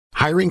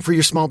Hiring for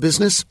your small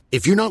business?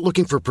 If you're not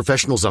looking for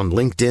professionals on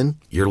LinkedIn,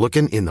 you're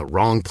looking in the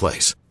wrong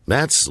place.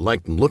 That's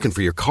like looking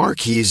for your car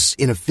keys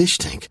in a fish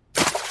tank.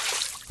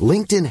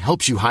 LinkedIn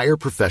helps you hire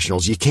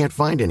professionals you can't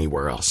find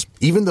anywhere else,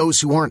 even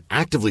those who aren't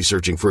actively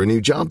searching for a new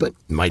job but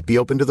might be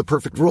open to the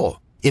perfect role.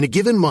 In a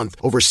given month,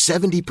 over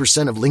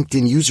 70% of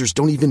LinkedIn users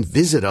don't even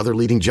visit other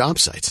leading job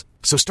sites.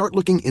 So start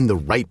looking in the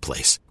right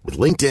place. With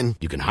LinkedIn,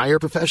 you can hire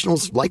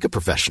professionals like a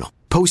professional.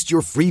 Post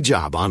your free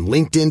job on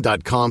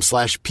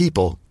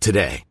linkedin.com/people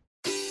today.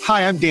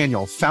 Hi, I'm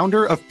Daniel,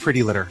 founder of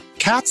Pretty Litter.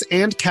 Cats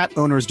and cat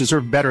owners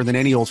deserve better than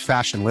any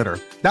old-fashioned litter.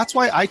 That's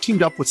why I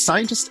teamed up with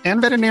scientists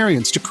and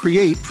veterinarians to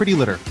create Pretty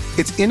Litter.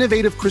 Its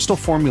innovative crystal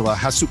formula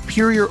has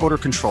superior odor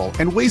control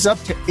and weighs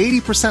up to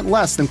 80%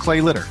 less than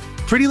clay litter.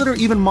 Pretty Litter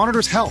even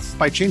monitors health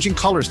by changing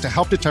colors to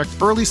help detect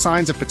early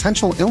signs of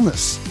potential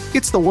illness.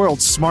 It's the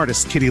world's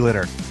smartest kitty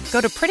litter. Go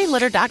to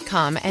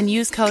prettylitter.com and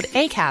use code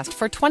ACAST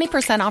for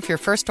 20% off your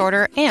first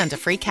order and a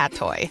free cat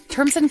toy.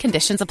 Terms and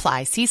conditions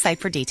apply. See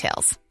site for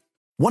details.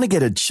 Want to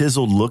get a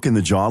chiseled look in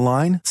the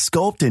jawline?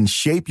 Sculpt and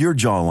shape your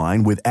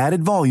jawline with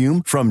added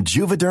volume from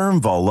Juvederm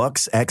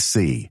Volux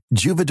XC.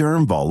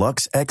 Juvederm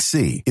Volux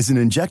XC is an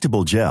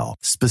injectable gel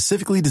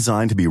specifically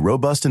designed to be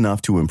robust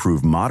enough to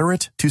improve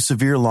moderate to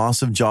severe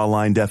loss of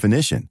jawline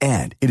definition.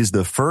 And it is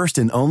the first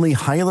and only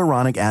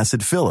hyaluronic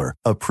acid filler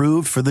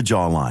approved for the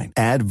jawline.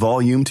 Add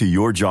volume to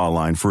your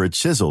jawline for a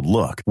chiseled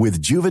look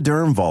with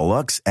Juvederm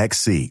Volux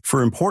XC.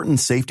 For important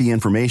safety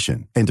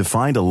information and to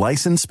find a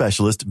licensed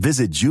specialist,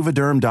 visit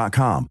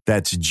Juvederm.com.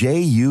 That's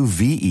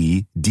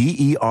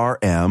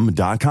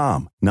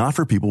Juvederm.com. Not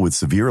for people with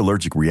severe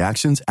allergic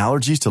reactions,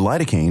 allergies to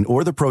lidocaine,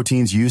 or the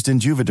proteins used in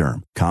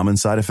Juvederm. Common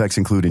side effects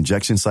include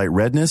injection site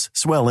redness,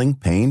 swelling,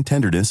 pain,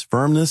 tenderness,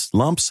 firmness,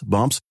 lumps,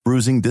 bumps,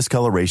 bruising,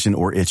 discoloration,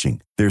 or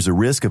itching. There's a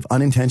risk of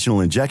unintentional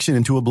injection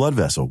into a blood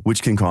vessel,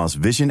 which can cause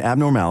vision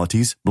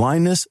abnormalities,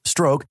 blindness,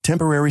 stroke,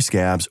 temporary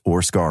scabs,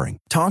 or scarring.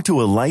 Talk to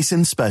a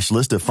licensed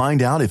specialist to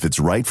find out if it's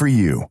right for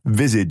you.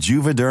 Visit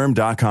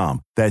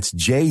Juvederm.com. That's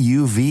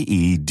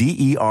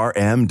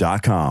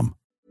Juvederm.com.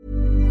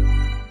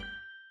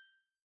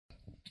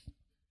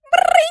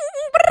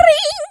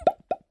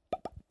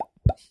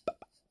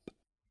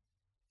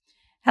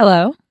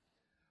 Hello?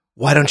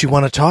 Why don't you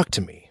want to talk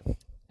to me?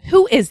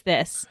 Who is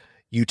this?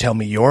 You tell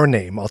me your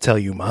name, I'll tell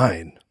you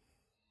mine.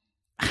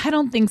 I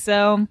don't think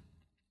so.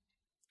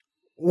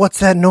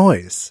 What's that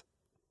noise?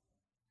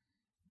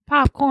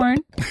 Popcorn.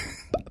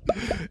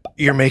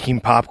 You're making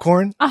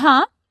popcorn?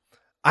 Uh-huh.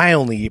 I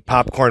only eat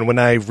popcorn when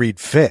I read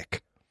fic.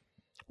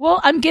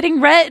 Well, I'm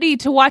getting ready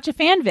to watch a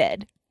fan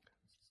vid.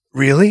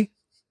 Really?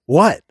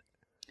 What?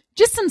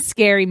 Just some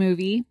scary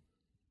movie.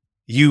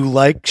 You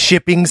like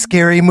shipping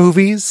scary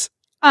movies?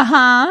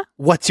 Uh-huh.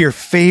 What's your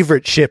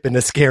favorite ship in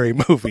a scary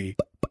movie?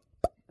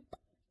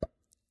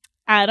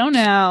 I don't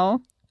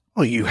know.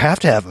 Well, you have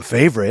to have a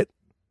favorite.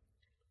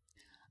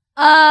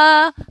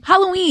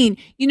 Halloween.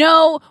 You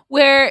know,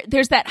 where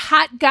there's that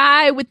hot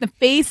guy with the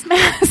face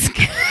mask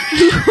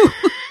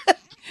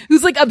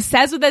who's like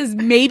obsessed with his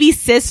maybe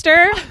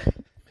sister.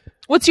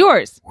 What's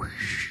yours?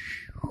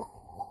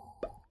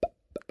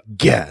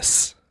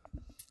 Guess.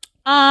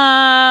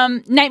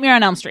 Nightmare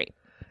on Elm Street.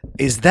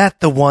 Is that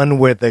the one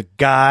where the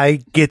guy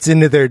gets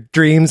into their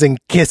dreams and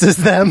kisses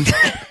them?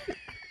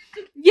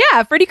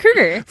 Yeah, Freddy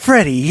Krueger.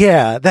 Freddy,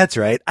 yeah, that's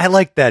right. I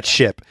liked that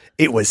ship.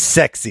 It was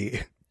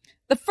sexy.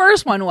 The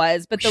first one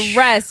was, but the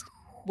rest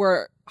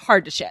were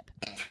hard to ship.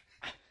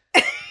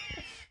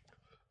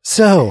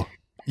 So,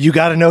 you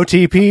got an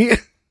OTP?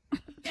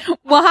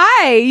 Well,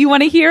 hi. You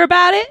want to hear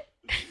about it?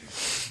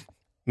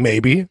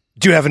 Maybe.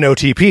 Do you have an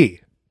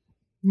OTP?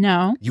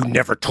 No. You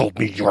never told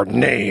me your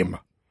name.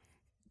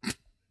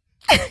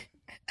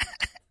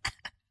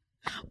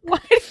 Why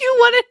do you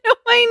want to know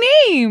my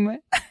name?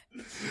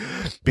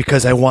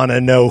 Because I want to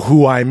know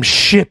who I'm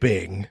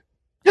shipping.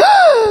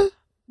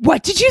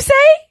 What did you say?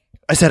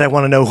 I said I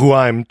want to know who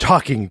I'm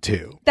talking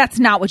to. That's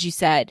not what you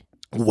said.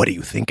 What do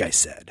you think I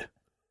said?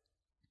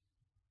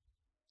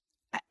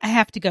 I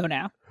have to go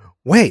now.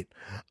 Wait.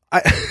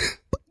 I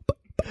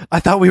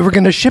thought we were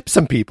going to ship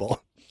some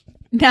people.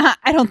 Nah,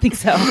 I don't think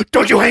so.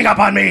 Don't you hang up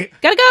on me.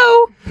 Gotta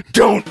go.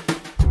 Don't.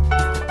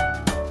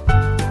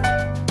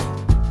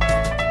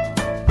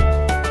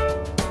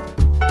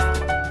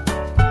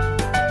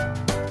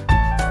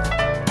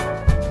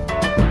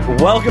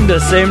 Welcome to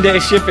Same Day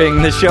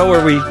Shipping, the show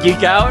where we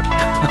geek out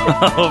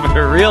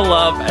over real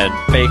love and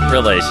fake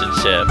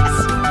relationships.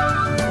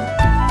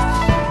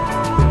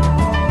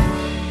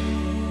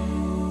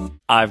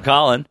 I'm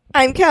Colin.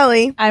 I'm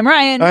Kelly. I'm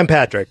Ryan. I'm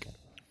Patrick.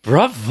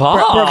 Bravo.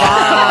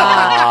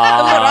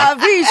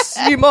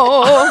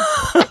 Bravissimo.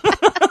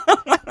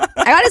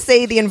 I gotta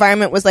say, the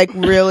environment was like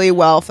really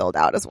well filled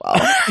out as well.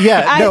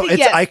 Yeah, no, it's.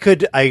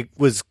 Yes. I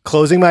was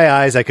closing my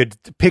eyes. I could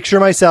picture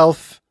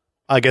myself,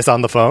 I guess,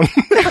 on the phone.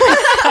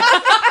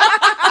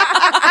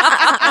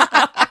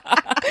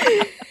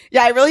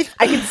 Yeah, I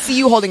could see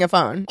you holding a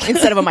phone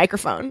instead of a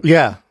microphone.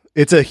 Yeah,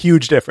 it's a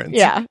huge difference.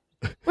 Yeah.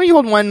 Or you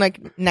hold one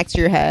like next to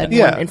your head,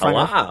 Yeah. one in front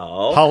of.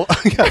 Wow.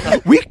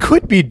 We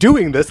could be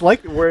doing this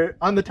like we're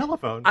on the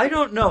telephone. I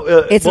don't know.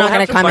 It's we'll not going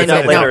have to come in. find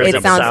out No, later if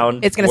it sounds.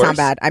 sound It's going to sound worse.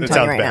 bad. I'm It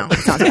telling you right sounds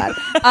now. It sounds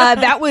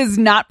bad. That was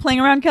not playing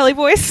around Kelly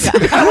voice. Yeah,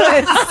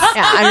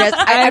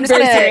 I'm just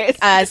very going serious.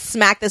 to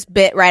smack this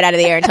bit right out of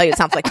the air and tell you it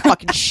sounds like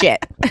fucking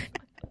shit.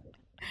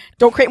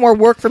 Don't create more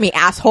work for me,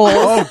 asshole.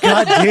 Oh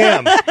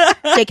goddamn!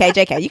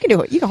 JK, you can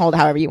do it. You can hold it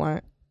however you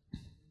want.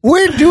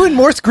 We're doing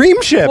more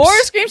Scream ships. More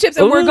Scream Ships,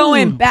 and we're Ooh.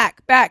 going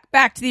back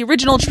to the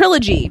original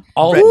trilogy.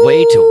 All the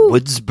way to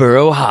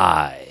Woodsboro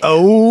High.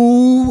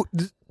 Oh,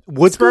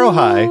 Woodsboro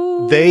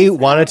High. They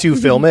wanted to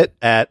film it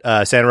at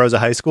Santa Rosa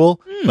High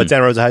School, but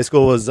Santa Rosa High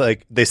School was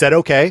like, they said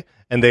okay,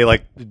 and they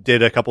like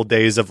did a couple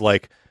days of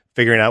like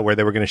figuring out where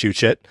they were going to shoot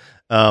shit,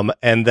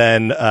 and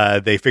then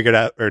they figured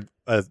out, or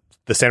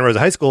the Santa Rosa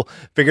High School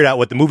figured out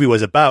what the movie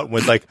was about and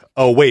was like,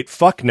 oh wait,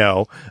 fuck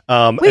no.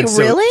 Wait, and so,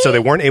 really? So they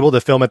weren't able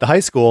to film at the high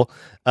school,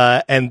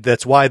 and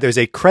that's why there's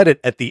a credit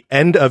at the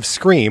end of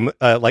Scream,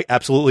 like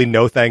absolutely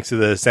no thanks to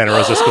the Santa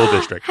Rosa School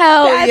District.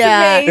 Hell That's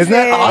yeah. amazing. Isn't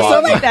that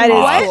awesome? Like that is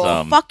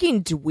Awesome.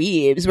 Fucking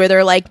dweebs where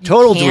they're like, you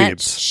Total can't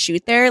dweebs.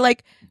 shoot there.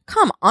 Like,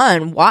 come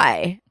on,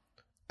 why?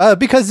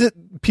 Because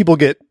people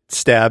get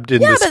stabbed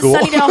in Yeah, the but school.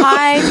 Sunnydale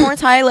High,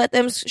 Torrance High, let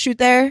them shoot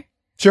there.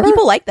 Sure.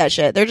 People like that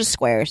shit. They're just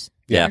squares.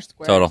 Yeah,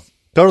 squares. total.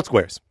 Total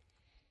squares.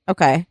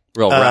 Okay.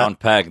 Real round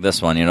peg,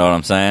 this one. You know what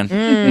I'm saying?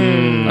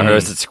 Or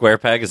is it square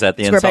peg? Is that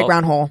the Square insult? peg,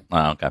 round hole.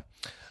 Oh,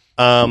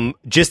 okay.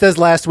 Just as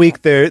last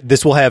week,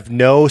 this will have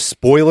no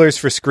spoilers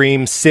for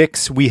Scream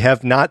 6. We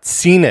have not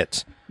seen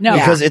it. No.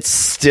 Because it's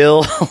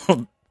still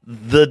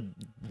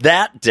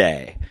that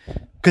day.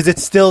 Because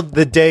it's still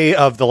the day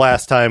of the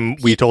last time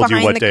we told you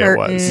Behind what the day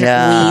curtain, it was.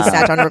 Yeah. We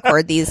sat down to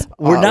record these.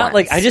 We're all not at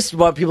like, once. I just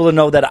want people to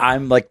know that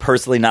I'm like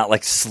personally not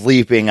like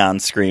sleeping on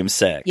Scream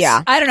 6.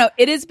 Yeah. I don't know.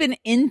 It has been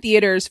in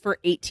theaters for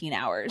 18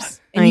 hours,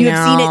 and I you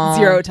have seen know. it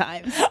 0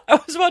 times. I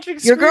was watching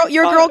Your Scream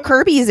girl 5.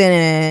 Kirby's in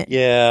it.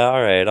 Yeah,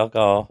 all right, I'll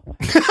go.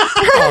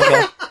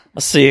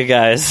 I'll see you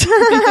guys.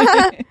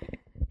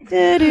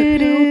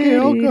 Okay,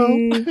 I'll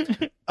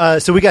go.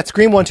 So we got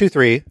Scream 1, 2,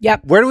 3.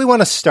 Yep. Where do we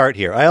want to start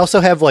here? I also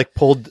have like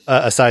pulled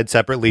aside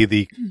separately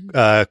the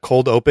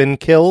cold open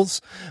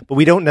kills, but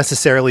we don't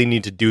necessarily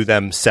need to do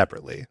them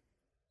separately.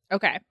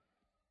 Okay.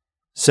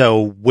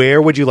 So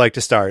where would you like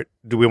to start?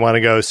 Do we want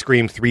to go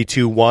Scream 3,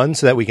 2, 1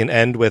 so that we can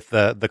end with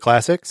the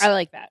classics? I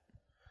like that.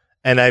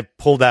 And I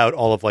pulled out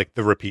all of like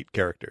the repeat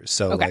characters.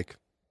 So Okay. like,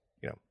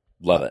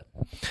 Love it.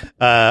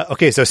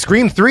 okay, so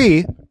Scream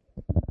 3,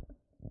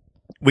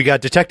 we got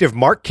Detective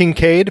Mark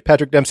Kincaid,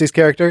 Patrick Dempsey's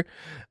character,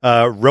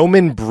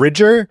 Roman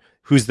Bridger,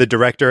 who's the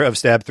director of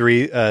Stab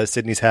 3,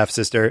 Sydney's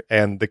half-sister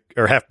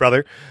or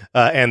half-brother,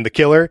 and the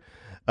killer,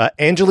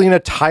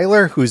 Angelina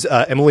Tyler, who's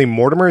Emily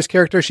Mortimer's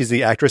character. She's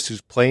the actress who's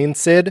playing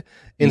Sid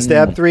in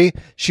Stab 3.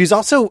 She's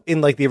also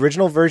in like the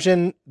original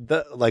version,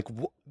 the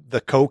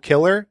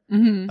co-killer,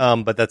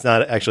 but that's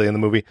not actually in the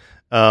movie.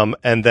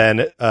 And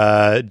then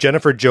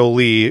Jennifer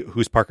Jolie,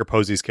 who's Parker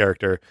Posey's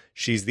character.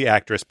 She's the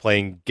actress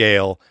playing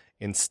Gail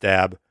in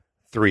Stab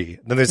 3.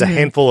 Then there's a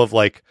handful of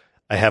like,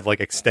 I have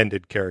like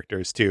extended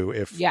characters too,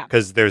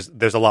 because there's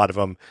a lot of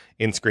them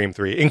in Scream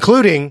 3,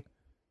 including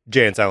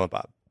Jay and Silent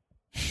Bob.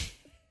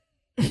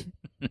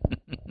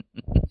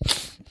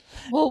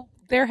 Well,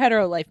 they're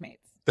hetero life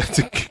mates. That's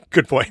a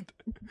good point.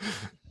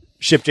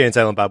 Ship Jay and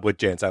Silent Bob with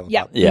Jay and Silent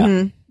Yeah. Bob.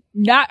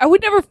 Yeah. I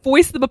would never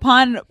foist them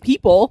upon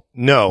people.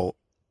 No,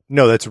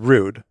 that's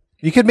rude.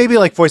 You could maybe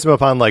like force them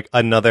upon like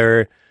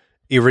another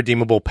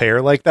irredeemable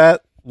pair like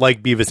that,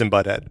 like Beavis and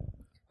Butthead.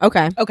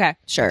 Okay. Okay.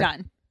 Sure.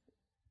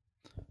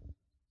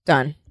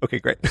 Done. Okay,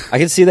 great. I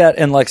can see that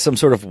in like some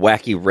sort of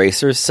wacky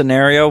racers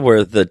scenario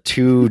where the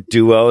two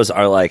duos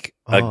are like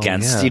Oh,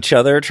 against yeah. each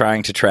other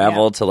trying to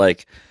travel to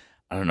like,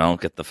 I don't know,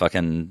 get the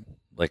fucking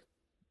like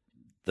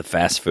the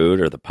fast food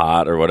or the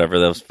pot or whatever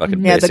those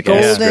fucking Yeah, the basic ass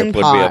golden script would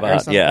be pot or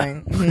about. something.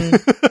 Yeah.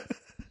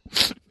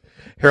 Mhm.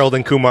 Harold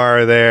and Kumar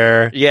are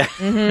there. Yeah.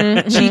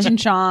 Cheech and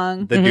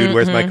Chong. The dude,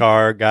 where's my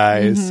car,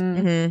 guys.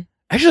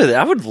 Actually,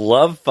 I would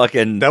love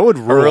fucking That would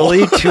rule. early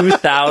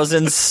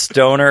 2000s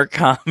stoner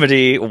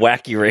comedy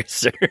wacky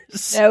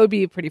racers. That would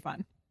be pretty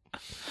fun.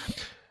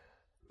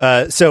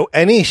 So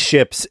any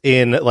ships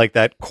in like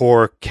that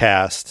core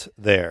cast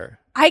there?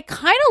 I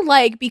kind of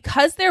like,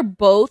 because they're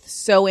both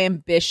so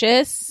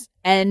ambitious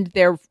and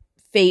their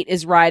fate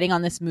is riding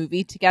on this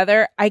movie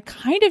together, I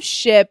kind of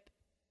ship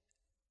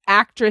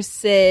actress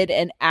Sid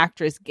and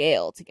actress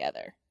Gail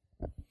together.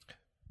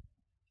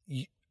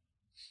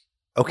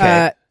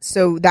 Okay.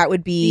 So that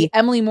would be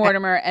Emily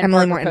Mortimer and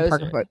Emily Parker Morton,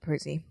 Posey. Parker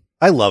Posey.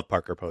 I love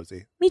Parker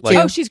Posey. Me too. Like,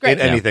 Oh, she's great.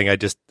 In anything, I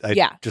just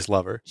Yeah. just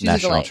love her. She's a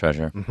National delight.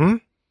 treasure. Mm-hmm.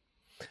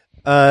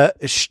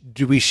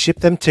 Do we ship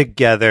them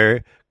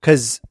together?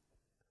 Because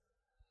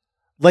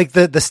like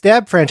the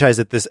Stab franchise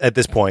at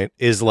this point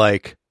is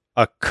like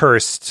a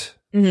cursed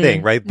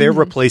thing, right? They're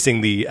replacing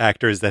the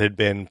actors that had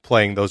been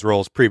playing those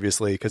roles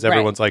previously because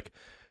everyone's like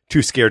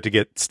too scared to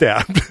get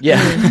stabbed.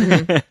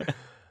 Yeah.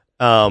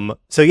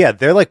 So yeah,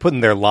 they're like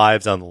putting their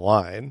lives on the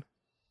line.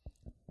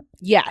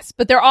 Yes,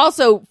 but they're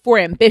also for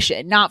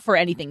ambition, not for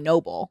anything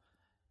noble.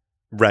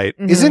 Right.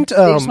 Mhm. Isn't They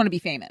just want to be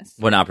famous.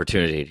 When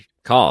opportunity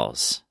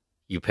calls,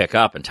 you pick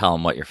up and tell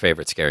them what your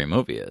favorite scary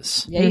movie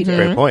is. Yeah, you do.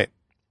 great point.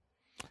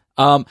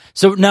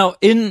 So now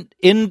in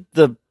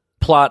the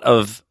plot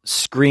of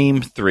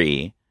Scream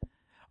 3,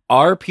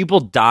 are people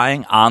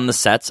dying on the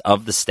sets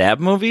of the Stab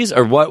movies,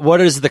 or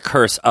what is the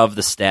curse of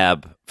the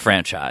Stab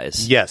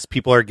franchise? Yes,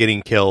 people are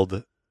getting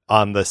killed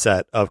on the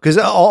set of, because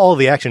all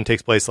the action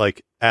takes place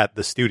like at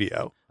the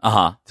studio.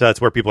 Uh-huh. So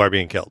that's where people are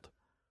being killed.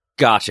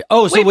 Gotcha.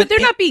 Oh, so Wait, but they're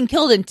not being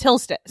killed until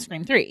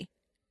Scream 3.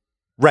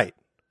 Right.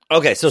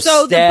 Okay, so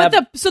the, Stab...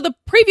 the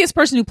previous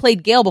person who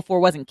played Gale before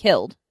wasn't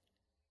killed.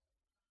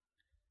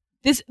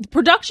 This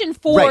production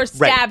for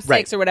Stab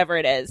 6 or whatever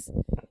it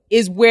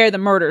is where the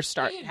murders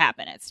start to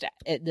happen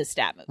at the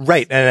Stab movies.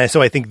 Right. And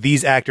so I think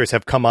these actors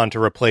have come on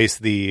to replace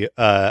the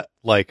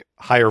like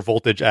higher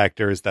voltage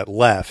actors that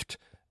left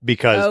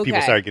because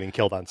people started getting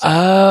killed on set.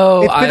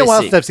 Oh, it's been a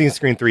while see. since I've seen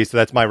Scream 3, so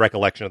that's my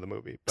recollection of the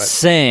movie. But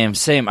Same.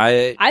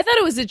 I thought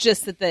it was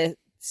just that the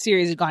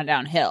series had gone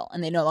downhill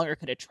and they no longer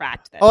could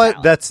attract that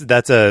talent.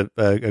 that's a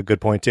good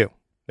point too.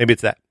 Maybe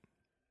it's that.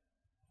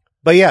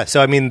 But yeah,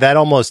 so I mean that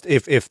almost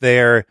if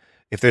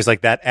there's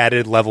like that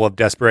added level of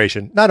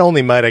desperation, not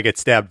only might I get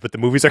stabbed, but the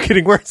movies are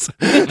getting worse.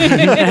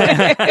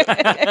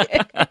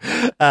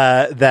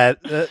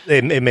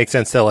 It makes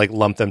sense to like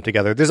lump them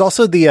together. There's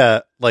also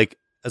the like,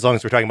 as long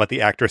as we're talking about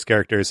the actress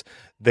characters,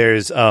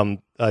 there's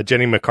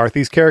Jenny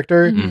McCarthy's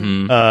character,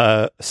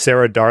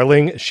 Sarah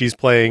Darling. She's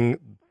playing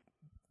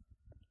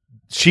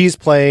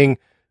Cece,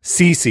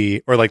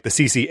 or like the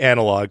Cece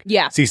analog.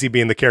 Yeah. Cece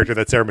being the character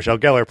that Sarah Michelle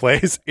Gellar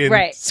plays in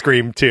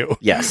Scream 2.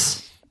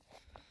 Yes.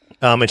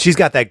 And she's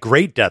got that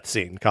great death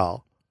scene,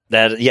 Carl.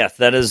 That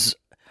is,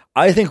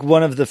 I think,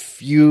 one of the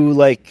few,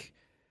 like,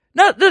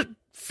 not the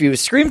few.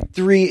 Scream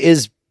 3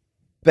 is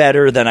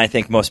better than I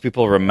think most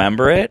people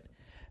remember it.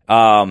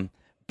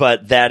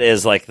 But that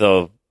is like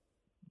the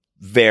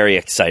very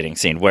exciting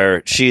scene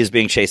where she is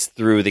being chased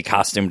through the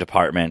costume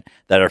department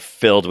that are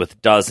filled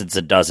with dozens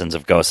and dozens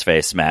of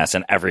Ghostface masks,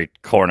 and every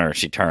corner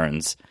she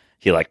turns,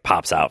 he like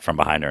pops out from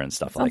behind her and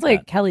stuff. Sounds like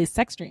like Kelly's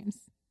sex dreams.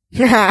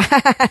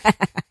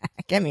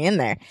 Get me in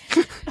there.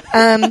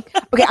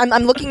 Okay,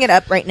 I'm looking it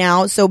up right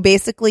now. So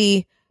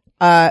basically,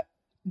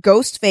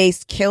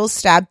 Ghostface kills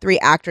Stab 3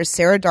 actress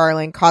Sarah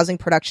Darling, causing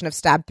production of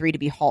Stab 3 to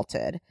be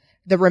halted.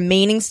 The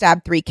remaining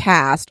Stab 3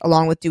 cast,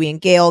 along with Dewey and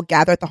Gale,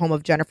 gather at the home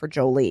of Jennifer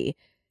Jolie.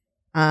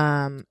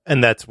 And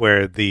that's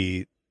where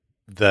the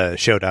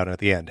showdown at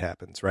the end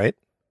happens, right?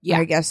 Yeah,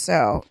 I guess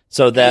so.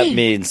 So that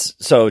means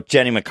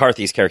Jenny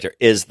McCarthy's character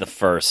is the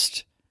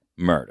first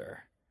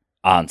murder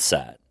on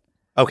set.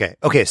 Okay.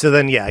 So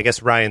then, yeah, I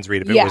guess Ryan's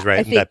read of it was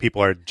right, that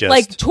people are just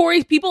like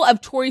people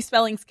of Tori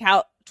Spelling's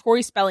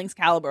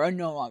caliber are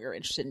no longer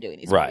interested in doing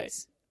these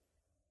movies.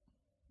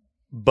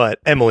 But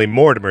Emily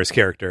Mortimer's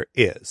character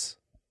is.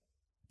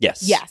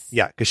 Yes.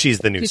 Yeah, because she's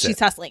the new Sid. She's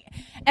hustling.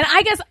 And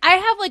I guess I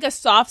have like a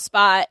soft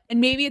spot,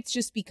 and maybe it's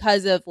just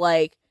because of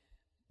like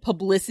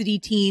publicity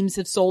teams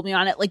have sold me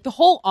on it. Like the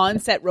whole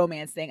on-set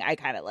romance thing, I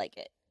kind of like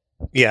it.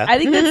 Yeah. I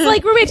think that's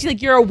like romantic.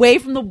 Like you're away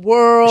from the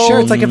world.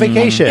 Sure, it's like a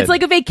vacation. It's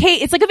like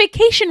a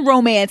vacation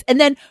romance. And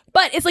then,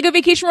 but it's like a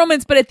vacation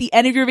romance, but at the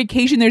end of your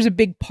vacation, there's a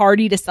big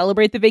party to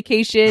celebrate the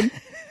vacation.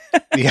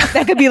 Yeah.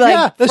 That could be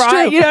like, that's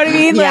true. you know what I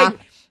mean? Yeah. Like,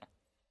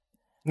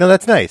 no,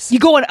 that's nice. you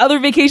go on other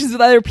vacations with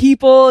other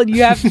people and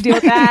you have to deal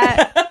with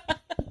that.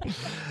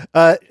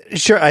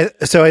 Sure. I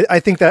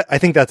think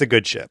that's a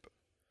good ship.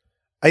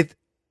 I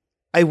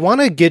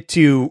want to get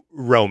to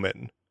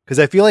Roman because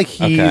I feel like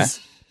he's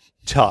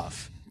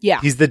tough. Yeah.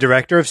 He's the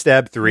director of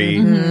Stab 3.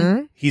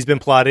 Mm-hmm. He's been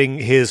plotting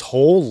his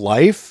whole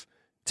life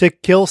to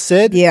kill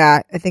Sid.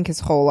 Yeah, I think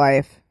his whole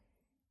life.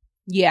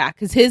 Yeah,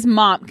 because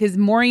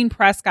Maureen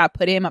Prescott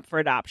put him up for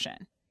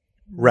adoption.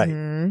 Right.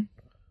 Mm-hmm.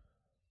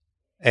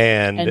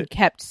 And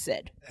kept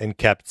Sid. And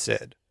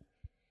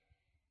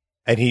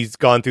he's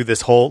gone through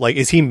this whole, like,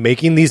 is he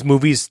making these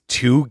movies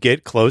to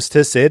get close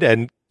to Sid?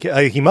 And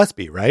he must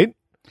be, right?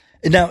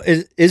 Now,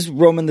 is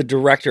Roman the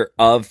director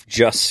of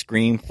just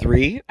Scream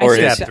 3? Or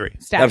Stab 3.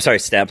 I'm sorry,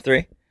 Stab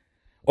 3?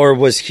 Or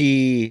was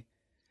he...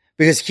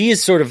 Because he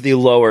is sort of the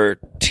lower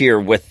tier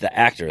with the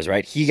actors,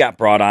 right? He got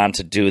brought on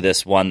to do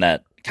this one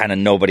that kind of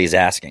nobody's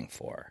asking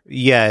for.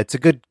 Yeah, it's a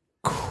good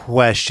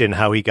question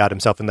how he got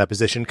himself in that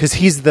position. Because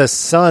he's the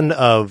son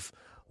of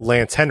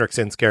Lance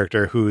Henriksen's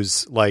character,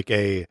 who's like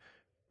a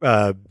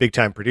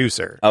big-time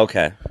producer.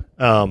 Okay.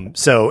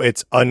 So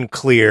it's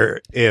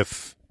unclear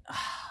if...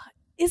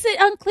 Is it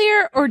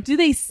unclear, or do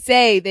they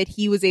say that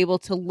he was able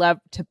to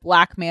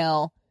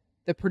blackmail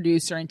the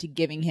producer into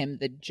giving him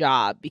the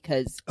job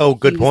because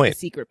good he point. was the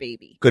secret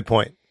baby? Good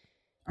point.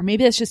 Or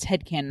maybe that's just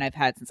headcanon I've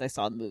had since I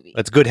saw the movie.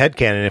 That's good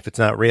headcanon if it's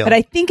not real. But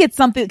I think it's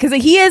something, because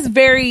he is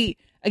very,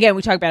 again,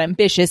 we talk about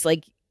ambitious,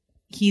 like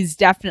he's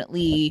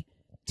definitely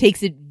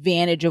takes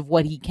advantage of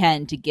what he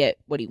can to get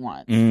what he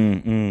wants.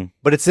 Mm-hmm.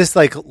 But it's this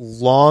like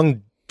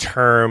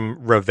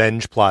long-term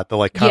revenge plot, the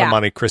like Count of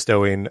Monte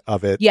Cristoing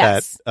of it.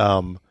 Yes.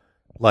 That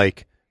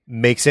like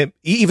makes him,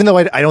 even though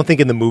I don't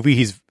think in the movie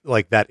he's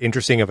like that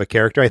interesting of a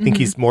character, I think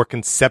he's more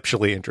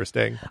conceptually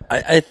interesting.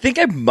 I think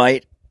I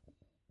might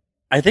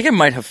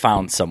have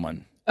found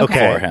someone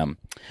for him.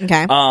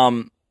 Okay.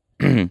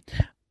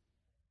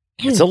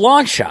 It's a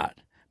long shot,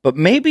 but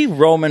maybe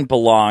Roman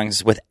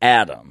belongs with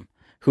Adam,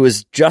 who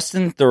is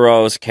Justin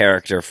Theroux's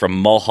character from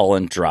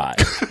Mulholland Drive.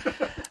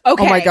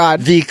 Okay. Oh my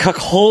God. The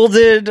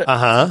cuckolded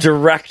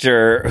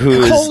director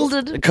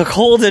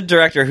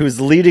whose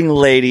leading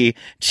lady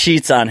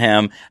cheats on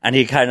him, and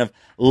he kind of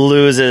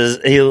loses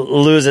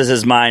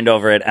his mind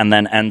over it, and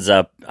then ends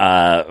up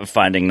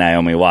finding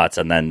Naomi Watts,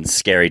 and then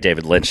scary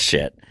David Lynch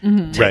shit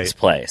takes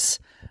place.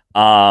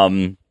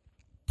 And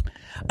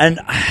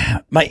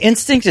my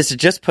instinct is to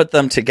just put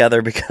them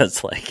together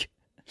because, like,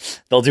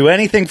 they'll do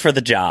anything for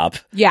the job.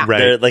 Yeah. Right.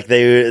 They're, like,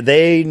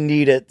 they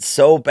need it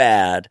so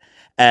bad.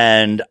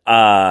 And,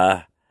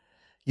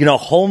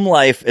 home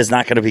life is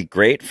not going to be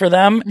great for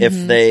them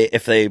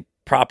if they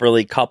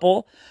properly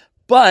couple.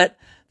 But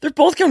they're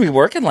both going to be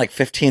working like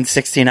 15,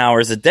 16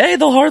 hours a day.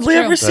 They'll hardly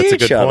ever see That's a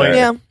each good other. point.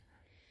 Yeah.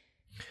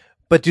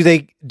 But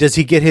does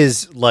he get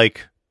his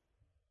like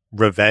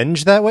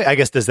revenge that way? I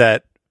guess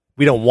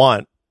we don't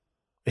want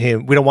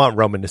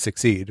Roman to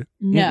succeed.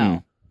 No.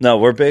 Mm-mm. No,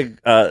 we're big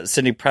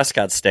Sidney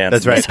Prescott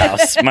stands That's in this right.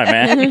 house, my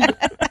man.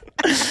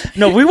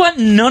 No, we want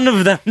none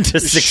of them to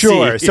succeed.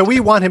 Sure. So we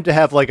want him to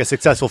have like a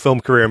successful film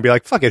career and be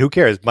like, fuck it, who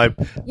cares? My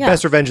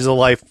best revenge is a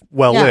life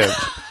well lived.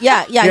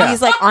 Yeah.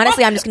 He's like,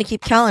 honestly, I'm just going to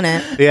keep killing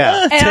it.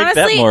 Yeah. And Take that,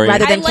 honestly, Maureen.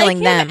 Rather than I like killing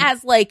him them.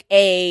 as like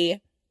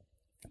a,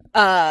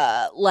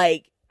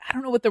 I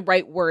don't know what the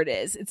right word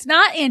is. It's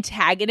not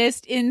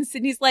antagonist in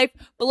Sydney's life,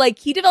 but like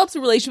he develops a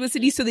relationship with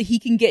Sydney so that he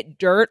can get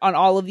dirt on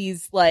all of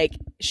these like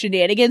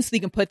shenanigans so he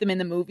can put them in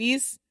the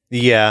movies.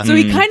 Yeah. So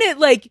he kind of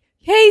like,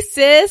 hey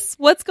sis,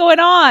 what's going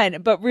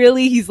on? But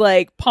really he's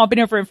like pumping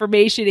her for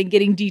information and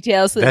getting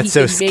details so that That's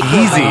he so can make more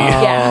money.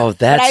 skeezy. Yeah. Oh, But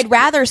that's I'd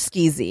rather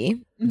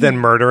skeezy Then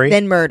murdering.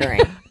 than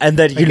murdering. and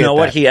then you get know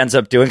what that. he ends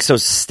up doing. So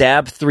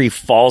Stab 3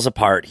 falls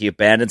apart. He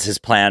abandons his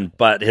plan,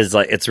 but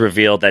it's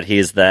revealed that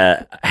he's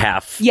the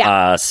half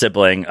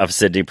sibling of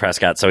Sidney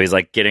Prescott. So he's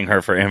like getting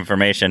her for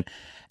information.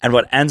 And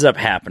what ends up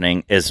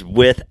happening is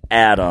with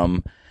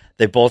Adam,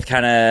 they both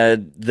kind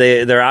of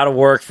they're out of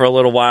work for a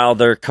little while.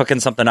 They're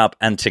cooking something up,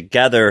 and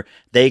together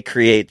they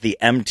create the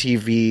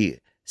MTV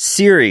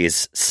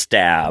series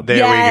Stab. There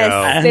we go.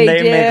 And They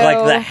they make do.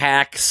 like the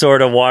hack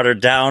sort of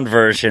watered down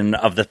version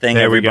of the thing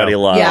There we everybody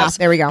go. loves. Yeah,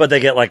 there we go. But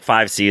they get like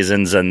 5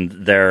 seasons and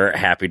they're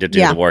happy to do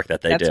Yeah. the work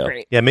that they That's do.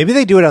 great. Yeah, maybe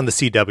they do it on the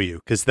CW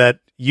because that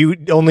you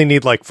only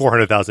need like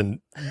 400,000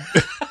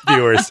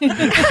 viewers. But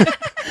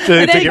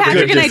then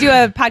Patrick and I do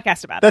a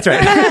podcast about That's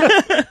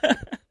right.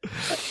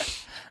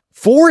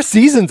 4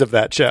 seasons of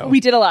that show. it. We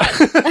did a lot.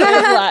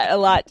 a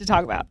lot to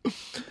talk about.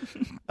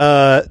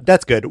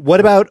 That's good. What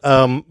about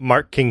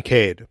Mark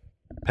Kincaid,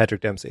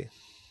 Patrick Dempsey?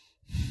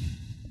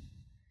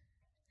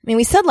 I mean,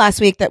 we said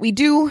last week that we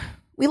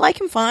like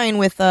him fine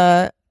with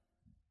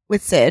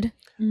Sid.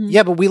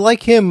 Yeah, but we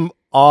like him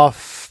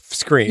off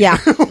screen. Yeah.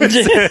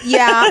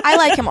 Yeah, I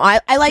like him. I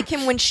like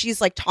him when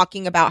she's like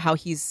talking about how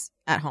he's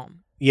at home.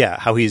 Yeah,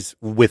 how he's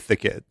with the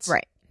kids.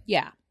 Right.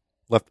 Yeah.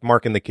 Left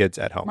Mark and the kids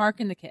at home. Mark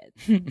and the kids.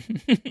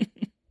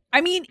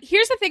 I mean,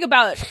 here's the thing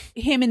about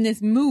him in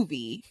this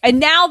movie. And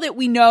now that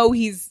we know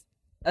he's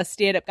a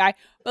stand-up guy,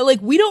 but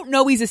like we don't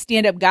know he's a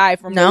stand-up guy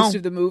for No. most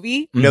of the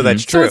movie. No,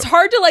 that's So true. it's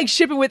hard to like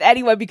ship him with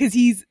anyone because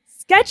he's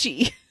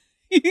sketchy.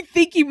 You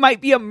think he might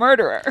be a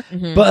murderer.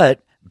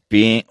 But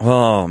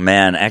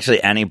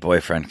actually any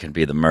boyfriend can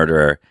be the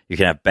murderer. You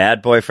can have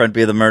bad boyfriend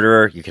be the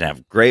murderer. You can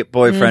have great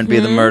boyfriend be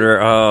the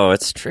murderer. Oh,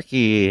 it's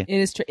tricky. It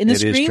is in the It is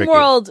Scream tricky.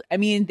 world. I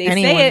mean, they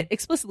Anyone. say it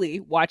explicitly.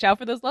 Watch out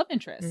for those love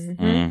interests.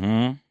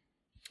 Mm-hmm.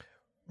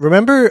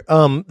 Remember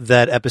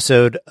that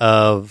episode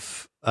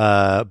of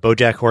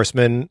BoJack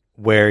Horseman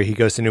where he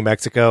goes to New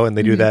Mexico and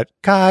they do that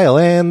Kyle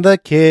and the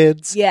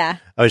kids? Yeah.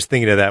 I was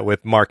thinking of that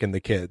with Mark and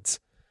the kids.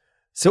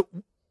 So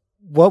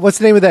what's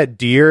the name of that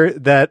deer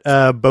that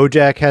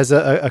BoJack has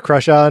a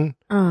crush on?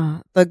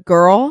 The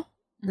girl?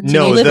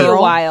 No, Olivia the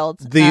Wilde.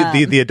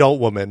 the adult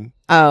woman.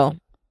 Oh.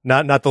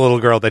 Not the little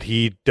girl that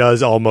he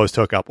does almost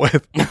hook up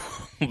with.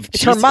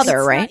 It's her mother,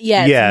 It's right? not-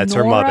 yeah. Yeah, it's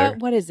her Nora- mother.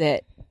 What is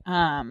it?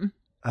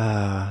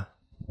 Uh,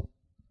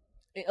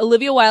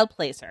 Olivia Wilde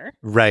plays her.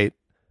 right.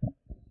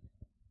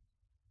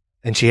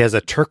 And she has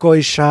a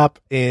turquoise shop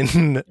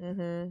in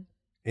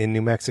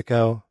New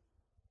Mexico.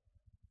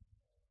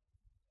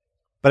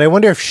 But I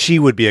wonder if she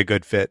would be a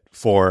good fit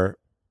for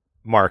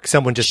Mark.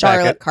 Someone just back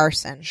Charlotte at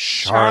Carson.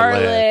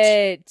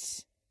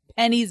 Charlotte.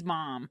 Penny's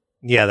mom.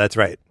 Yeah, that's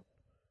right.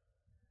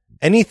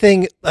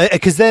 Anything,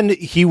 because then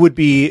he would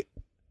be.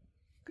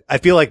 I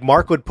feel like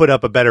Mark would put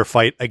up a better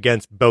fight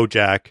against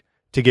BoJack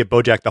to get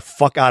BoJack the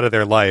fuck out of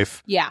their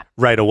life Yeah.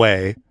 right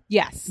away.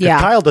 Yes. Yeah.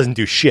 Kyle doesn't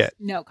do shit.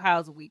 No,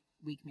 Kyle's a weak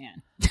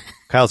man.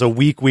 Kyle's a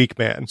weak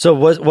man. So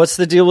what's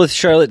the deal with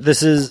Charlotte?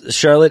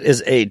 Charlotte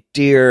is a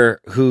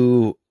deer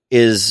who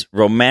is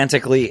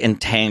romantically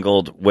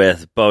entangled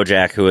with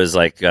BoJack, who is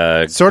like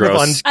a Sort of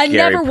gross, scary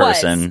never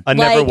person. A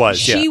never Like, was,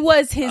 She yeah.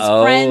 was his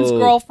Oh. friend's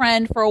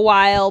girlfriend for a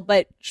while,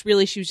 but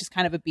really she was just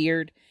kind of a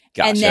beard.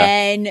 Gotcha.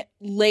 And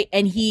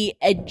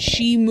then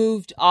she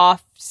moved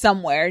off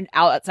somewhere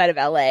outside of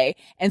LA.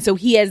 And so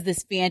he has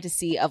this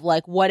fantasy of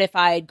like, what if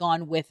I had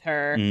gone with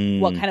her?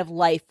 What kind of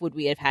life would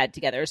we have had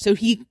together? So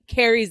he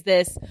carries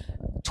this,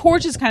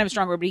 Torch is kind of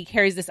stronger, but he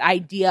carries this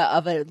idea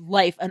of a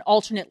life, an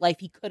alternate life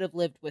he could have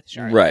lived with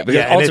Charlotte. Right, because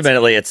Yeah, and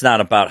ultimately it's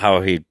not about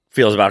how he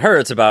feels about her.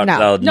 It's about No.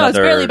 No, it's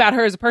another- barely about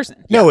her as a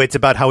person. No, it's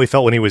about how he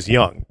felt when he was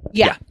young.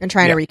 Yeah. And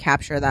trying Yeah. to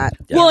recapture that.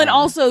 Well, and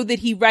also that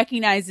he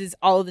recognizes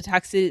all of the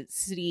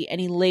toxicity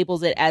and he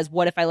labels it as,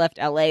 what if I left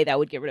LA? That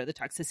would get rid of the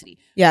toxicity.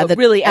 Yeah, But that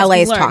really, as LA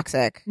we is learned-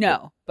 toxic.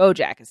 No,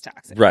 BoJack is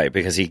toxic. Right,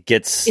 because he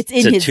gets It's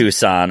in to his-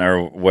 Tucson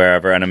or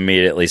wherever and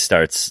immediately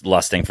starts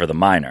lusting for the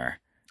minor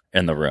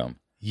in the room.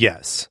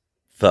 Yes.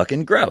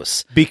 Fucking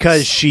gross.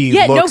 Because she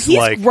Yeah, no, looks he's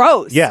like...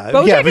 gross. Yeah,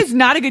 BoJack yeah, but is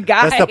not a good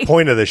guy. That's the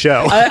point of the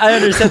show. I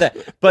understand that,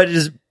 but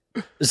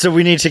so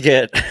we need to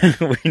get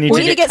we need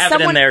to get Kevin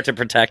someone in there to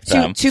protect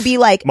them. To be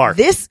like Mark.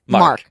 this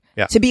Mark.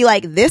 Yeah. To be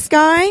like, this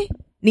guy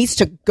needs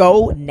to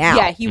go now.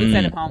 Yeah, he would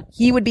send him home.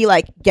 He would be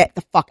like, get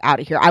the fuck out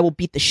of here. I will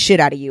beat the shit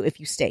out of you if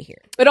you stay here.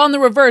 But on the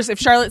reverse, if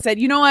Charlotte said,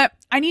 you know what,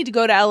 I need to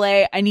go to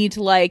LA, I need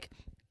to like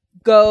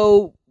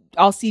go,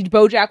 I'll see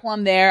BoJack while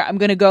I'm there, I'm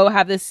going to go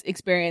have this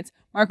experience,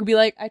 Mark would be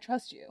like, I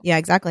trust you. Yeah,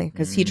 exactly.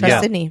 Because he trusts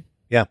Yeah. Sydney.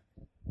 Yeah.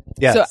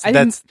 Yeah, So I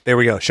that's there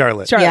we go,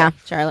 Charlotte. Charlotte. Yeah,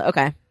 Charlotte.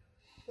 Okay.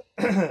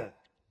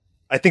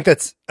 I think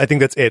that's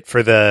it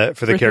for the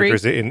For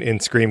characters in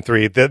Scream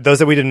 3. Those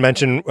that we didn't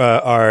mention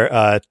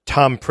are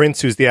Tom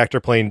Prince, who's the actor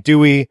playing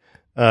Dewey,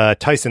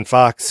 Tyson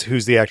Fox,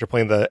 who's the actor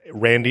playing the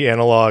Randy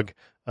analog,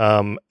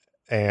 and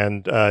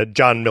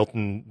John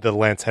Milton, the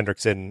Lance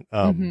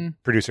Hendrickson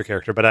producer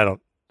character. But I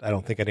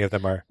don't think any of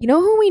them are. You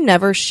know who we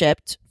never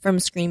shipped from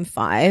Scream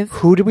 5?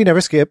 Who did we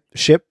never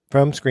ship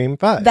from Scream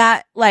 5?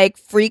 That like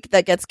freak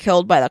that gets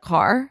killed by the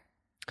car.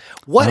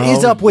 What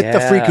is up with the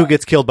freak who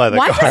gets killed by the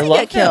Why car? does I he love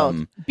get killed?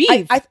 him.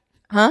 Beav.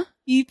 Huh?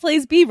 He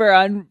plays Beaver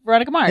on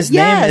Veronica Mars. His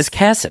name is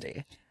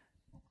Cassidy.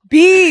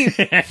 Beav.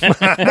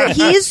 But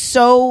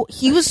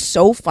he was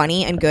so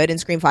funny and good in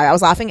Scream 5. I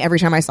was laughing every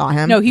time I saw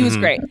him. No, he was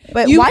great.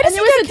 But why does and he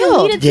there was get a killed?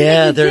 deleted scene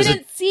Yeah, that there's you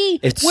didn't see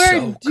it's where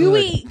so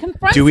Dewey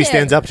confronts Dewey him.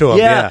 stands up to him.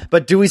 Yeah,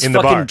 but Dewey's in the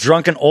fucking bar.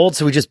 drunk and old,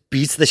 so he just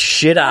beats the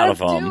shit out of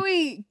him.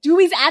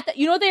 Dewey's at the,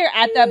 they're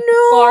at the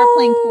No. bar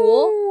playing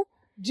pool.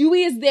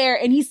 Dewey is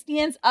there and he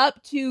stands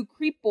up to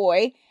Creep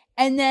Boy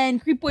and then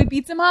Creep Boy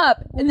beats him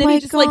up and then my he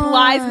just like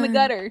lies in the God.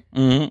 gutter.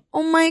 Mhm.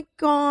 Oh my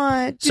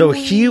god. So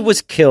Dewey. he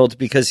was killed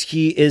because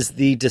he is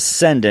the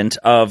descendant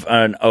of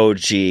an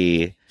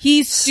OG.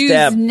 He's Stu's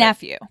Stab-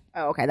 nephew.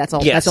 Oh, okay. That's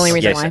all. Yes, That's the only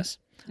reason yes,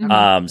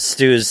 why. yes.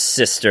 Stu's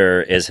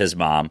sister is his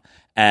mom,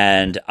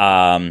 and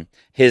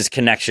his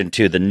connection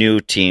to the new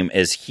team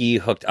is he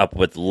hooked up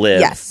with Liv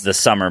Yes. the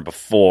summer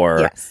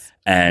before, Yes.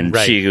 and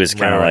Right, she was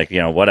kind of right.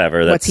 like,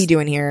 whatever. What's he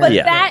doing here? But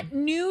Yeah. that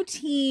new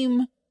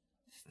team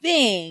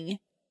thing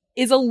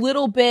is a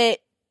little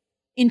bit,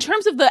 in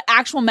terms of the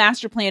actual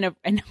master plan of,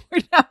 and we're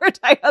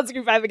talking about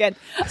Scream 5 again.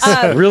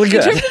 Really good.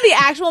 In terms of the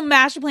actual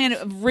master plan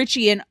of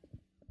Richie and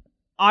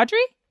Audrey?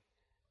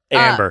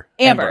 Amber.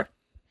 Amber.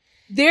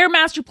 Their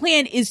master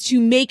plan is to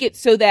make it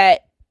so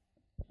that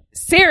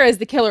Sarah is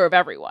the killer of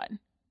everyone.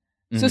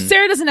 So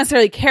Sarah doesn't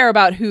necessarily care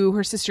about who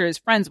her sister is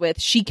friends with.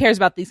 She cares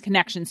about these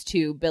connections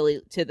to Billy,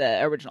 to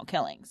the original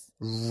killings.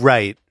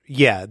 Right.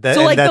 Yeah.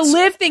 So like the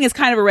Liv thing is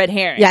kind of a red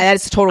herring. yeah,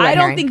 that's totally. I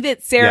don't herring. think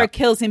that Sarah Yeah.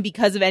 kills him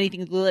because of anything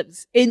that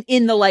lives in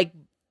the like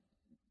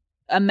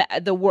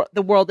the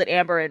world that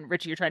Amber and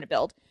Richie are trying to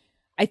build.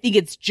 I think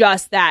it's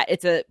just that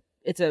it's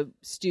a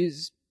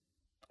Stu's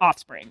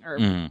offspring or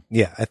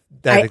Yeah. I I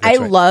think that's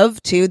right.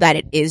 love too that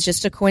it is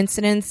just a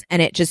coincidence,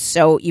 and it just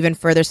so even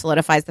further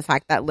solidifies the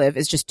fact that Liv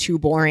is just too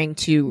boring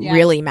to Yeah.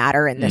 really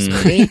matter in this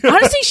movie.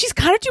 honestly, she's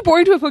kind of too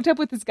boring to have hooked up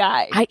with this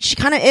guy. She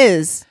kind of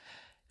is.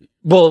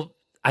 Well,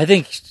 I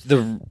think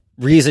the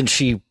reason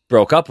she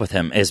broke up with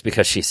him is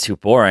because she's too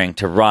boring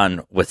to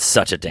run with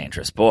such a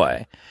dangerous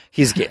boy.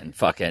 He's getting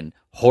fucking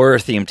horror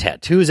themed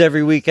tattoos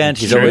every weekend.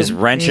 He's always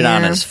wrenching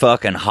on Yeah. his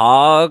fucking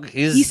hog.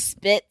 He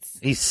spits.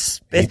 He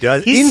spits. He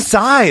does. He's-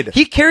 Inside.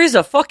 He carries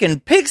a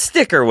fucking pig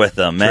sticker with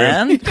him,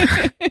 man.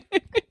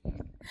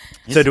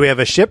 So do we have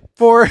a ship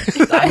for?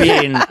 I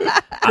mean,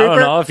 I don't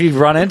know. If you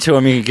run into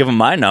him, you can give him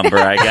my number,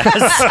 I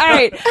guess. All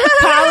right,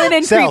 Colin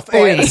and Self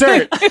Creep Boy.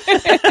 insert.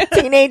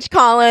 Teenage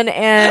Colin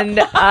and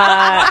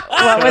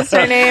what was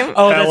her name?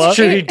 Oh, that's Ella?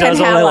 true. He does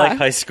And only Hella. like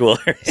high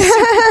schoolers.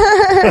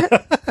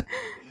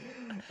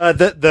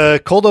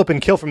 The cold open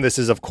kill from this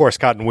is, of course,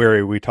 Cotton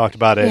Weary. We talked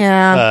about it.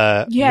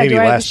 Yeah. Yeah, maybe do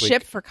I have a last week.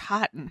 ship for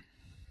Cotton?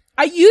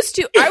 I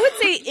would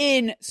say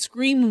in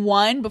Scream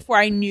 1, before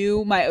I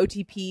knew my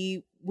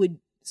OTP would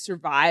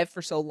survive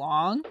for so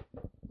long,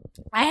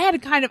 I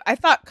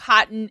thought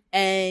Cotton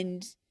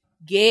and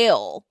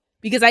Gail,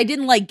 because I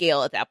didn't like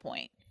Gail at that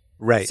point.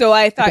 Right. So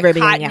I thought very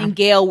Cotton beginning, yeah. and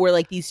Gail were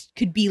like these,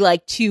 could be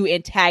like two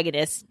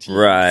antagonist teams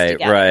Right,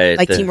 together. right.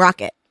 Like Team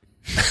Rocket.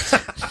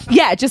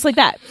 Yeah, just like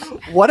that.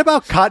 What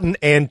about Cotton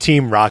and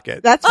Team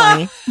Rocket? That's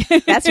funny.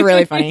 That's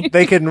really funny.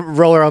 They can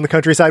roll around the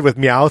countryside with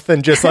Meowth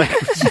and just like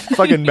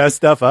fucking mess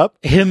stuff up.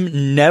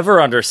 Him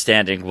never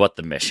understanding what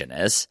the mission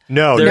is.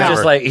 No, They're never.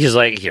 just like, he's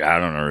like, I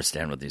don't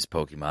understand what these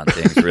Pokemon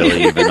things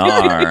really even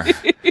are.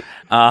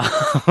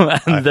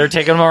 And they're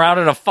taking him around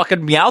in a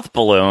fucking Meowth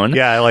balloon.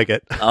 Yeah, I like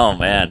it. Oh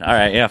man. All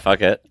right. Yeah.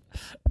 Fuck it.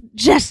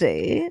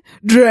 Jesse,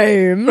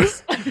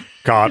 James.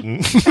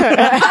 Cotton.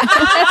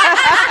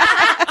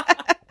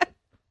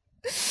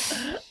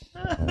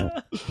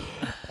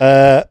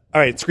 All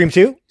right, Scream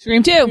 2.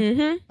 Scream 2.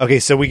 Mm-hmm. Okay,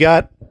 so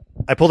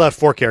I pulled out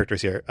 4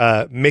 characters here.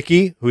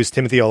 Mickey, who's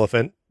Timothy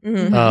Oliphant.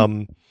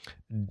 Mm-hmm.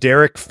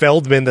 Derek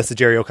Feldman, that's the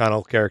Jerry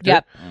O'Connell character.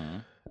 Yep.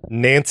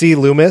 Nancy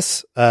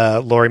Loomis,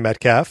 Laurie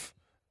Metcalf,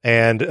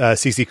 and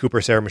CeCe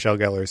Cooper, Sarah Michelle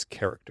Gellar's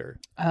character.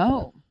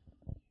 Oh.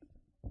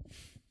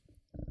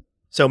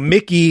 So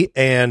Mickey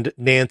and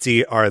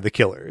Nancy are the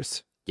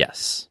killers.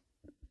 Yes.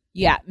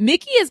 Yeah.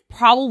 Mickey is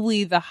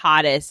probably the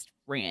hottest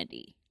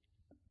Randy.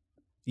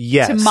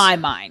 Yes. To my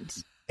mind.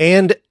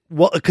 And,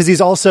 well, because he's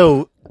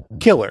also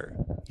killer.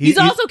 He's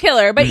also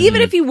killer, but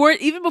even if he were,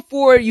 even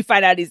before you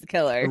find out he's the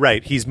killer.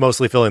 Right, he's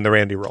mostly filling the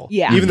Randy role.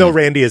 Yeah. Even though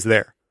Randy is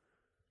there.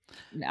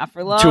 Not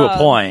for long. To a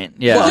point.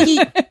 Yeah. Well,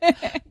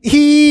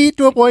 he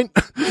to a point.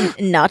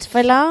 Not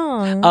for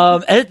long.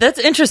 And that's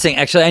interesting.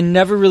 Actually, I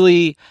never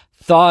really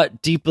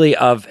thought deeply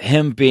of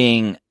him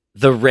being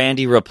the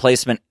Randy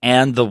replacement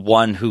and the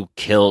one who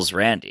kills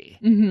Randy.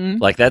 Mm-hmm.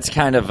 Like that's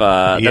kind of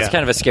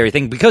a scary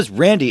thing because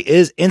Randy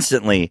is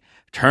instantly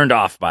turned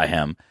off by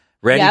him.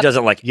 Randy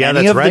doesn't like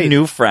any of the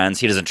new friends.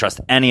 He doesn't trust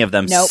any of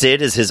them. Nope.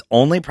 Sid is his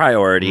only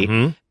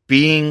priority.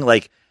 Being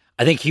like,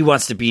 I think he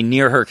wants to be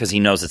near her because he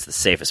knows it's the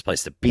safest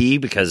place to be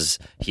because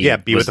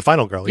be with the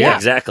final girl. Yeah,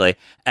 exactly.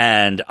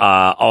 And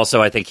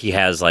also, I think he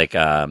has like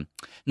not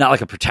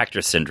like a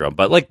protector syndrome,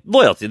 but like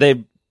loyalty.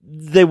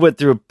 They went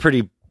through a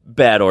pretty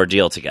bad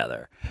ordeal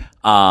together.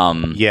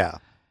 Yeah.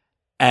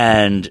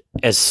 And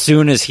as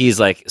soon as he's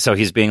like, so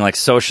he's being like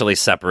socially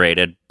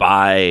separated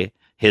by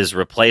his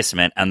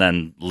replacement and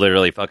then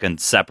literally fucking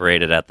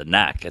separated at the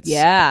neck. It's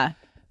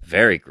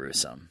very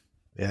gruesome.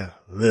 Yeah.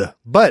 Ugh.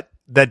 But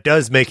that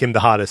does make him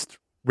the hottest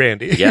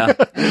Randy. Yeah.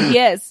 He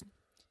is.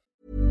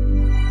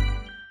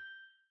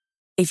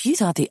 If you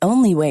thought the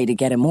only way to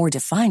get a more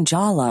defined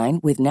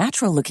jawline with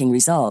natural-looking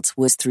results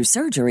was through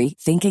surgery,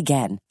 think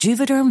again.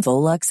 Juvederm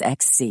Volux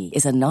XC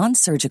is a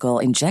non-surgical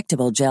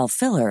injectable gel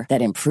filler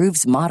that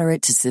improves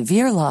moderate to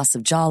severe loss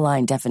of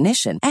jawline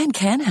definition and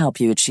can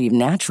help you achieve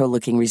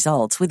natural-looking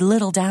results with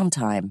little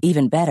downtime.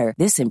 Even better,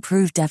 this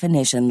improved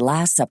definition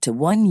lasts up to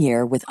 1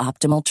 year with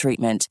optimal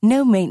treatment.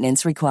 No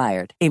maintenance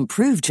required.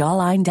 Improve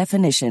jawline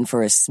definition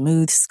for a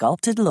smooth,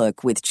 sculpted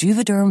look with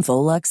Juvederm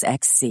Volux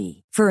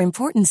XC. For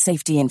important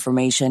safety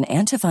information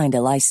and to find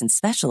a licensed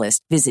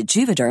specialist, visit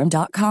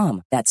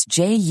Juvederm.com. That's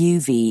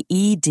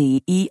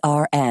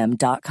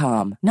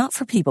JUVEDERM.com. Not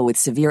for people with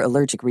severe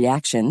allergic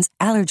reactions,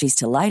 allergies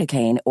to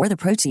lidocaine, or the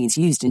proteins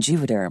used in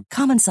Juvederm.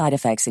 Common side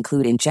effects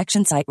include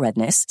injection site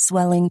redness,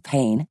 swelling,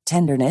 pain,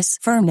 tenderness,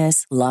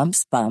 firmness,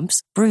 lumps,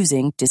 bumps,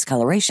 bruising,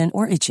 discoloration,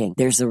 or itching.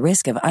 There's a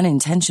risk of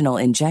unintentional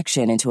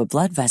injection into a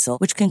blood vessel,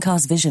 which can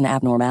cause vision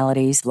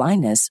abnormalities,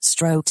 blindness,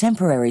 stroke,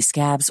 temporary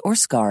scabs, or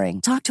scarring.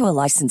 Talk to a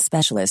licensed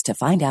specialist to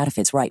find out if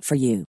it's right for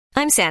you.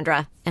 I'm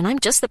Sandra, and I'm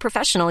just the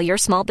professional your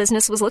small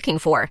business was looking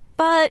for.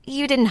 But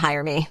you didn't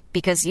hire me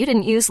because you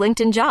didn't use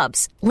LinkedIn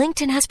Jobs.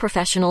 LinkedIn has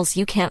professionals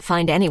you can't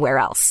find anywhere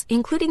else,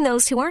 including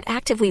those who aren't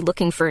actively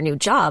looking for a new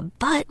job,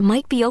 but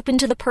might be open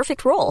to the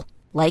perfect role,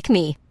 like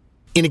me.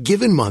 In a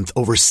given month,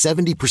 over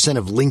 70%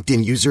 of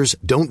LinkedIn users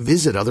don't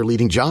visit other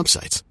leading job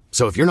sites.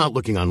 So if you're not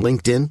looking on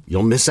LinkedIn,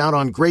 you'll miss out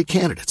on great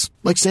candidates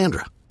like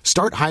Sandra.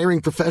 Start hiring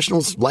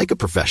professionals like a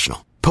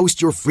professional.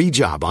 Post your free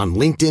job on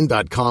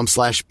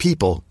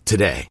linkedin.com/people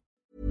today.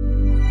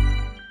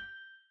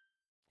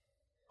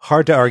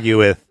 Hard to argue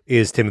with,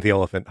 is Timothy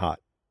Oliphant hot?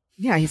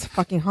 Yeah, he's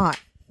fucking hot.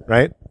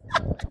 Right?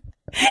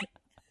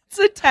 It's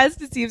a test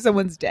to see if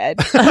someone's dead.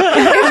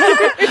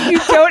 If you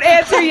don't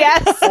answer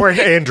yes. Or an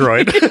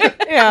android.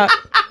 Yeah.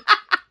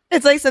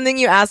 It's like something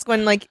you ask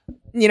when, like,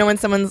 you know, when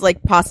someone's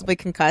like possibly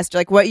concussed. You're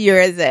like, what year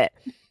is it?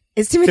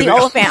 Is Timothy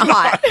Oliphant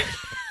hot?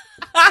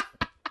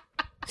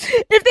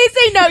 If they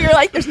say no, you're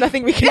like, there's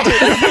nothing we can do.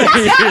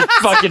 You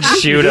fucking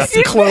shoot us.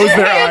 Close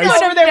their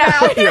eyes. Over their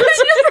mouth.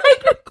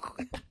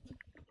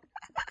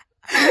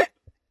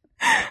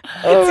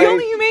 It's the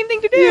only humane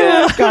thing to do.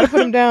 Yeah. Gotta put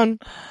him down.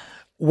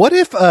 What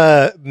if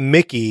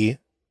Mickey,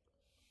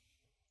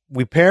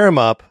 we pair him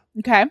up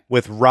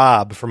with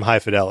Rob from High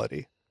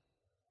Fidelity?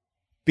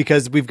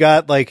 Because we've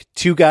got like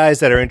two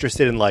guys that are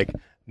interested in like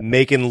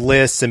making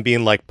lists and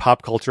being like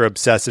pop culture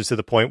obsessive to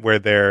the point where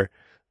they're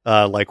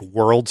like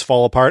worlds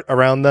fall apart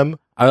around them.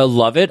 I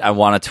love it. I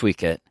want to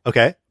tweak it.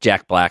 Okay.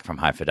 Jack Black from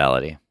High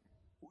Fidelity.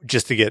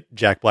 Just to get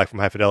Jack Black from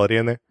High Fidelity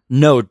in there?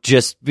 No,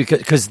 just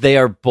because they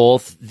are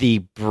both the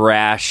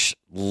brash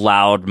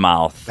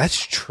loudmouth.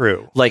 That's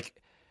true. Like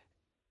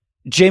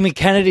Jamie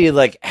Kennedy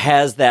like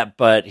has that,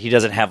 but he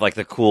doesn't have like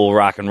the cool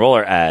rock and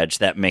roller edge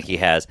that Mickey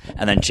has.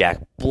 And then Jack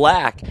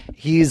Black,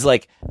 he's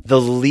like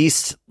the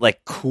least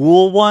like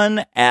cool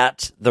one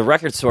at the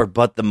record store,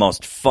 but the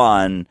most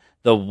fun,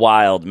 the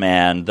wild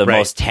man, the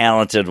most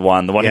talented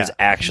one, the one who's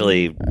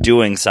actually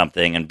doing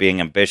something and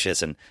being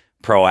ambitious and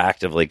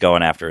proactively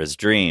going after his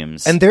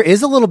dreams. And there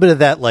is a little bit of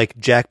that like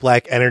Jack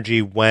Black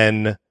energy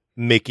when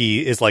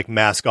Mickey is like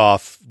mask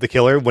off the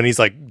killer, when he's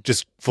like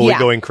just fully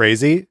going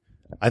crazy.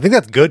 I think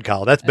that's good,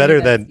 Kyle. That's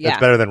better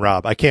than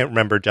Rob. I can't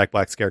remember Jack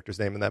Black's character's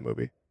name in that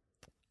movie.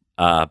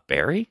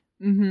 Barry?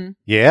 Mm-hmm.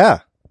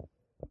 Yeah.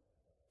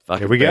 Fucking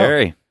Here we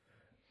Barry. go.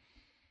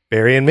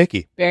 Barry and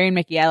Mickey. Barry and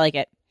Mickey, I like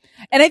it.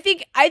 And I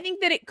think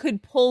that it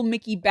could pull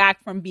Mickey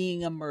back from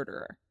being a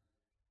murderer.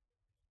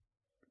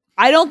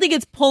 I don't think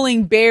it's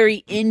pulling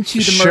Barry into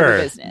the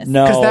murder business.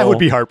 No. Because that would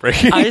be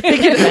heartbreaking. I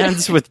think it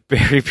ends with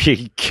Barry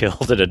being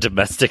killed in a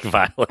domestic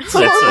violence.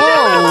 Holy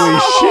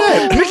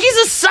shit. Mickey's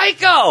a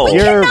psycho! We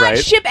You're cannot right.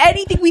 ship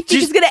anything we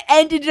think is going to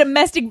end in a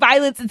domestic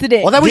violence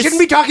incident. Well, then we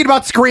shouldn't be talking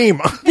about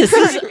Scream.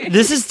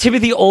 This is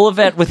Timothy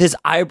Oliphant with his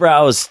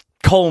eyebrows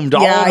combed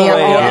all the way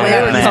all up. the way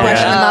up. He's man.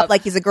 brushing him up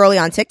like he's a girly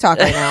on TikTok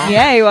right now.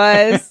 Yeah, he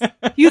was.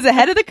 He was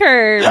ahead of the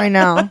curve. I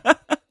know.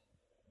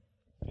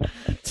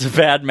 It's a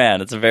bad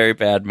man. It's a very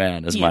bad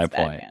man, is He my is a bad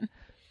point. man.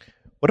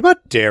 What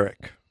about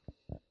Derek?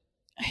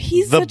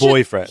 He's The such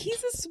boyfriend.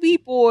 He's a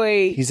sweet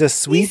boy. He's a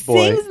sweet he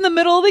boy. sings in the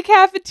middle of the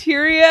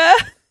cafeteria.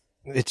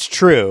 It's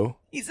true.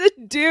 He's a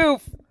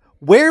dupe.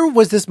 Where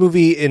was this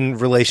movie in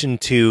relation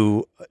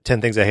to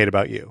 10 Things I Hate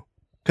About You?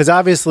 Because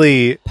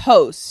obviously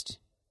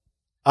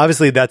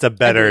that's a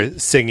better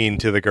singing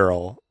to the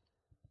girl,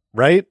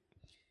 right?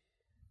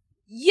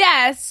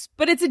 Yes,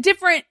 but it's a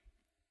different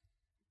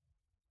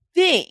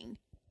thing.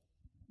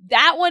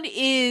 That one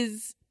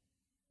is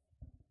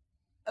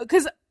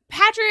because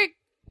Patrick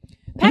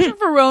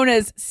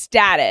Verona's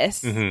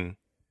status. Mm-hmm.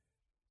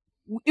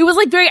 It was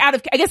like very out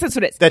of. I guess that's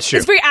what it is. That's true.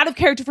 It's very out of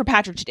character for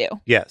Patrick to do.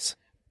 Yes.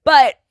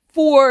 But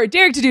for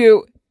Derek to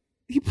do,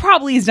 he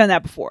probably has done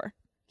that before.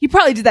 He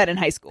probably did that in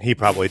high school. He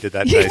probably did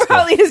that in He high school.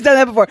 probably has done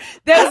that before.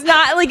 That was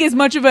not like as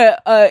much of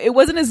a. It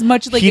wasn't as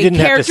much like He a didn't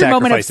have to character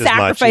moment of sacrifice as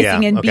much.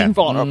 sacrificing Yeah, and okay. being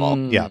vulnerable.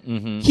 Yeah.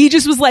 He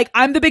just was like,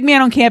 "I'm the big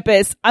man on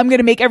campus. I'm going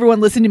to make everyone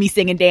listen to me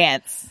sing and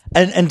dance."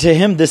 And to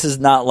him, this is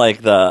not like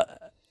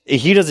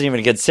he doesn't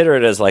even consider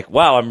it as like,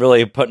 wow, I'm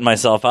really putting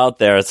myself out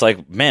there. It's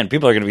like, man,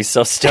 people are going to be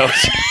so stoked.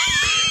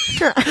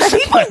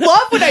 People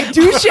love when I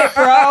do shit,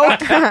 bro.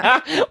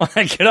 When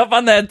I get up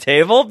on that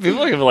table, people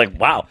are going to be like,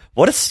 wow,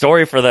 what a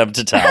story for them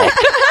to tell.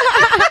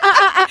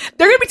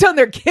 They're going to be telling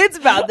their kids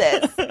about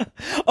this.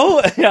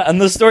 Oh, yeah. And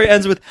the story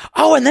ends with,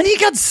 oh, and then he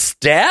got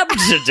stabbed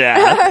to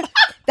death.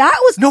 That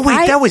was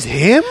that was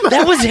him?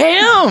 That was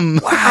him.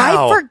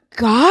 I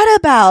forgot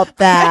about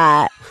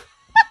that.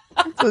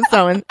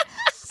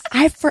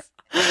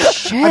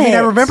 Shit. I mean, I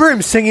remember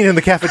him singing in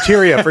the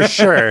cafeteria for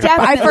sure.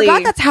 I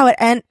forgot that's how it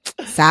ended.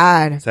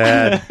 Sad.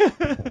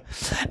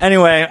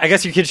 Anyway, I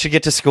guess your kids should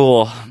get to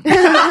school.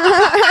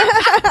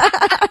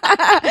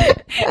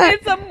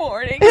 It's a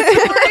morning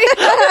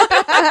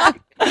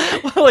story.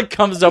 Well, it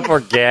comes up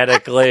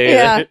organically.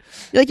 Yeah.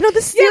 You're like,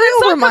 this cereal that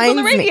song reminds comes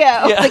on the me. radio.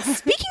 Yeah. Like,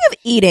 speaking of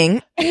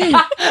eating,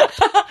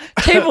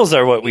 Tables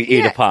are what we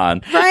eat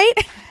upon. right?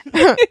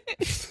 I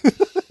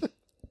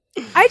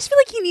just feel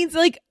like he needs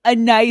like a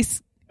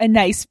nice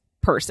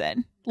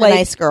person. Like A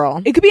nice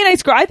girl. It could be a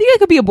nice girl. I think it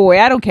could be a boy.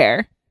 I don't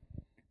care.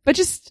 But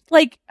just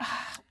like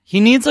He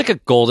needs like a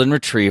golden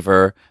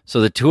retriever so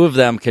the two of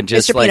them can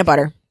just Mr. Peanut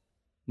Butter.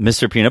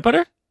 Mr. Peanut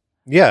Butter?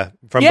 Yeah,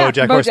 from Yeah,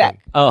 BoJack BoJack. Horseman.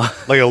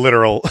 Oh. Like a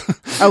literal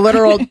A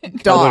literal a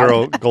dog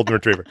literal golden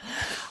retriever.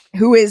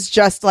 who is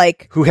just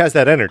like, Who has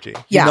that energy?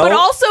 yeah. but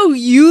also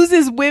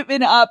uses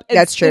women up. And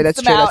That's true, spits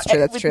that's them true, out that's true,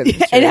 that's and- true, that's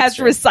true, And that's has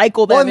true. to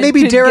recycle them. Well, and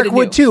maybe to get Derek a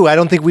would new- too. I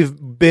don't think we've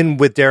been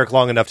with Derek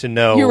long enough to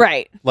know. You're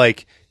right.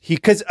 Like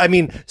because I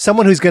mean,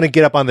 someone who's going to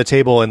get up on the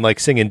table and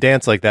like sing and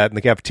dance like that in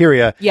the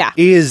cafeteria,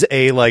 is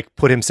a like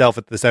put himself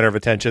at the center of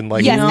attention.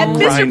 Like Yes, and grind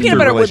Mr. through Peanut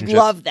Butter would relationships.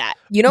 love that.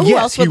 You know who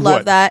Yes, else would he love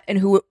would. that and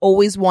who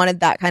always wanted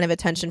that kind of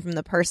attention from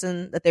the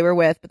person that they were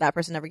with, but that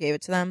person never gave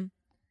it to them?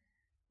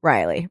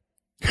 Riley.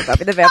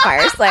 Buffy the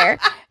Vampire Slayer.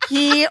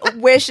 He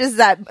wishes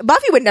that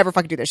Buffy would never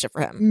fucking do this shit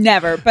for him.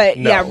 Never. But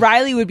No. yeah,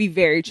 Riley would be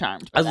very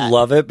charmed by I that.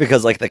 love it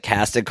because like the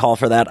casting call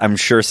for that, I'm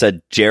sure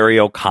said Jerry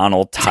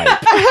O'Connell type.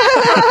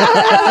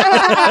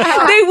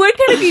 They would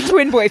kind of be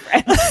twin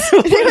boyfriends.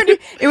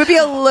 It would be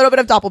a little bit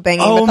of doppelbanging.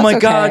 Oh but my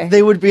that's god, okay.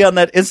 they would be on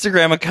that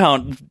Instagram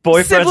account,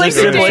 boyfriends Siblings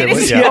and and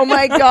siblings. dating. Yeah. Oh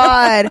my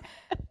god.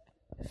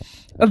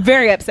 A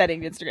very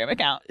upsetting Instagram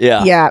account.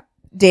 Yeah. Yeah.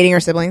 Dating her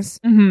siblings.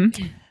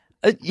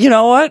 You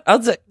know what?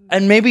 I'll say,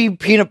 and maybe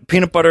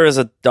peanut butter is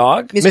a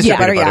dog. Mr. Peanut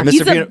Butter, yeah. Mr.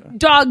 He's a Peanut.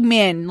 dog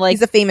man. Like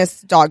He's a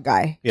famous dog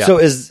guy. Yeah. So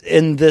is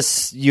in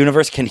this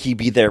universe, can he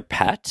be their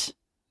pet?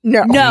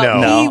 No.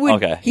 No. he would.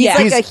 Okay. He's yeah.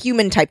 like a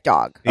human type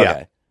dog. Yeah.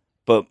 Okay.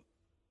 But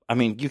I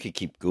mean, you could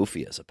keep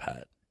Goofy as a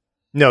pet.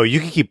 No, you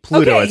can keep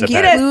Pluto as a in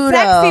pet. a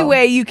sexy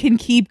way, you can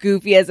keep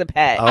Goofy as a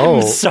pet. Oh.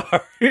 I'm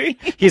sorry.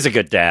 He's a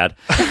good dad.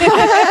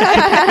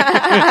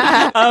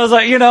 I was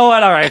like, you know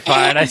what? All right,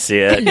 fine. I see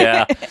it.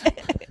 Yeah.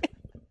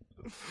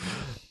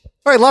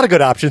 All right, a lot of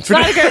good options. For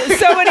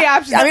So many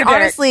options. I mean, for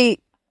Derek. honestly,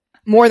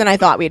 more than I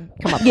thought we'd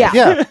come up with.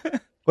 Yeah.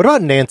 What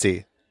about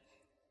Nancy?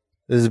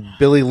 This is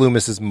Billy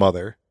Loomis's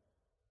mother.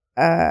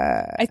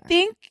 I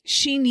think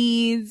she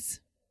needs.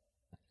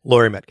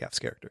 Laurie Metcalf's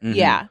character.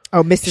 Yeah.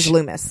 Oh, Mrs.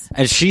 Loomis.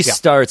 And she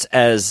starts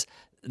as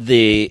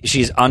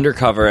she's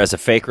undercover as a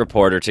fake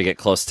reporter to get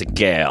close to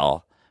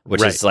Gail,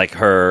 which is like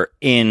her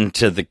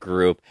into the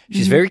group.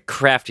 She's very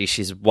crafty.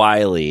 She's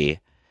wily.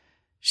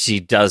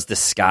 She does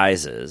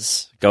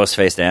disguises,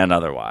 ghost-faced and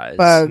otherwise.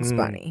 Bugs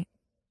Bunny.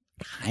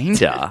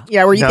 Kinda.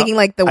 Yeah, were you No, thinking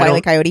like the I Wile E.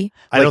 don't- Coyote?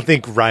 I don't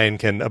think Ryan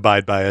can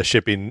abide by a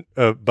shipping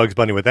Bugs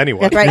Bunny with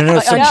anyone. That's right. No,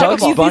 so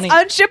Bugs He's Bunny.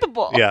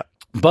 unshippable. Yeah.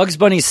 Bugs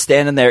Bunny's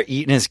standing there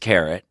eating his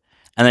carrot,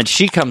 and then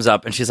she comes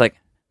up and she's like,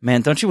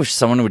 "Man, don't you wish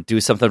someone would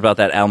do something about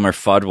that Elmer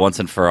Fudd once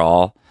and for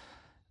all?"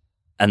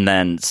 And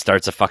then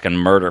starts a fucking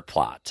murder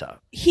plot.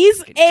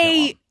 He's kill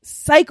a him.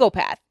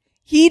 psychopath.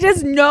 He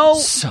does know.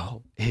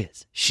 So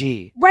is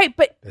she. Right,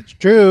 but That's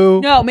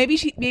true. no, maybe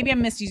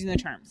I'm misusing the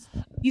terms.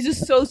 He's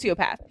a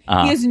sociopath.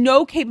 Uh-huh. He has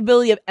no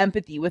capability of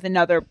empathy with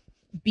another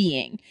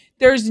being.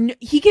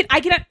 He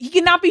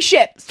cannot be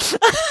shipped.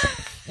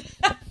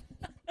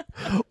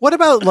 What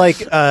about like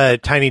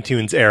Tiny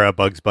Toons era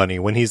Bugs Bunny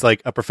when he's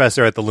like a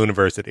professor at the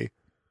Luniversity?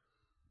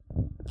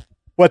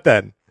 What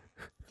then?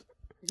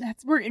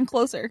 We're getting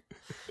closer.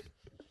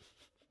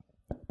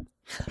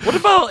 What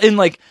about in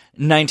like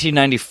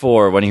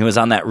 1994 when he was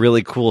on that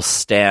really cool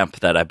stamp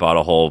that I bought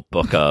a whole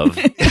book of?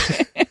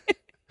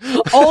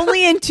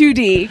 Only in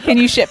 2D can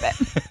you ship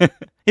it.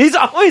 He's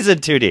always in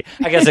 2D,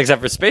 I guess,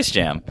 except for Space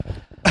Jam.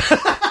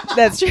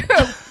 That's true.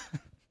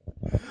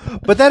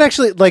 But that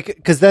actually, like,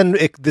 because then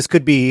this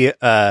could be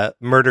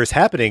murders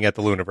happening at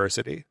the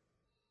Luniversity.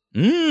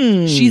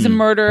 She's a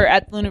murderer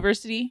at the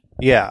university.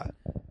 Yeah.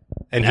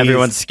 And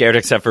Everyone's scared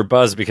except for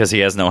Buzz because he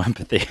has no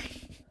empathy.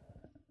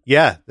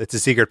 yeah, it's a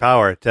secret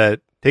power to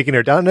taking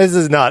her down. This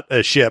is not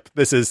a ship.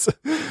 This is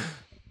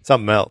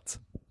something else.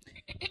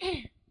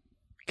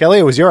 Kelly,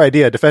 it was your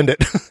idea. Defend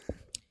it.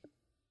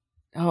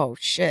 Oh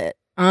shit.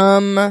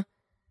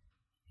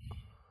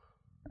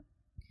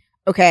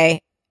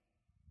 Okay.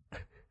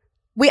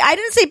 Wait, I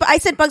didn't say. I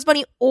said Bugs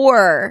Bunny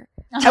or.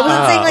 I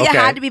wasn't saying like it okay.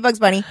 had to be Bugs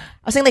Bunny. I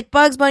was saying like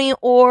Bugs Bunny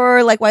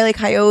or like Wile E.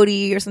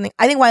 Coyote or something.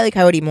 I think Wile E.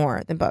 Coyote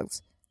more than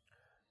Bugs.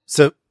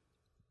 So,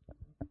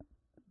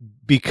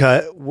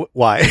 because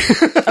why?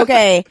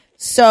 Okay,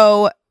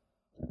 so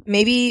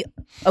maybe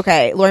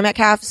Laurie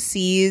Metcalf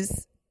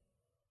sees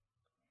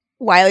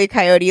Wile E.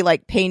 Coyote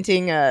like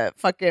painting a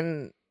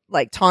fucking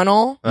like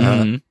tunnel,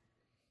 Mhm.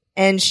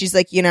 and she's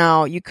like,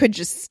 you could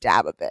just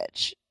stab a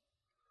bitch.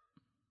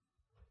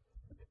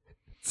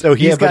 So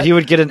he's But he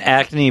would get an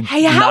acne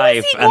Hey, how knife.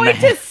 is he going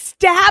to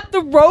stab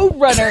the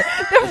Roadrunner?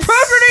 The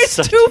Roadrunner is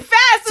too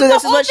fast. So the this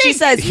is whole what she thing-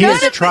 says. He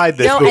has tried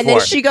this and then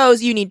before. she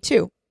goes, "You need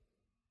two."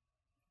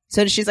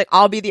 So she's like,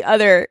 "I'll be the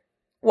other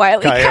Wile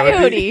E. Coyote.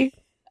 Coyote,"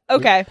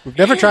 Okay. We've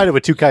never tried it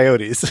with two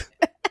coyotes.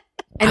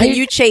 and then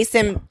you chase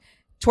him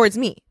towards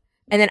me,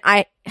 and then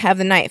I have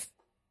the knife.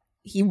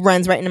 He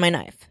runs right into my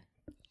knife.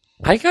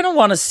 I kind of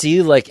want to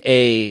see like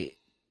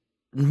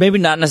maybe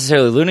not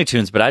necessarily Looney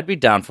Tunes, but I'd be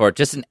down for it.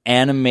 Just an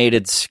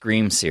animated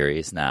Scream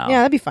series now. Yeah,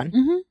 that'd be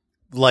fun.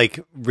 Like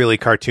really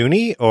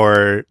cartoony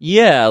or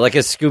Yeah, like a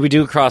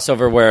Scooby-Doo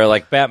crossover where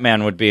like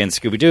Batman would be in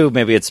Scooby-Doo.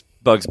 Maybe it's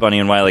Bugs Bunny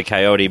and Wile E.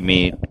 Coyote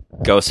meet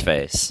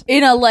Ghostface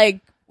In a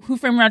like Who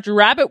Framed Roger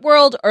Rabbit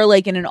world or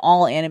like in an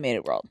all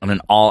animated world? in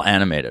an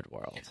all-animated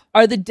world.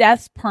 Are the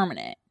deaths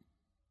permanent?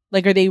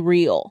 Like, are they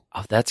real?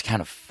 Oh, that's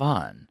kind of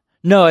fun.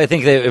 No, I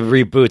think it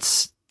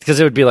reboots because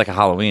it would be like a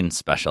Halloween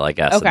special, I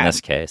guess, Okay. in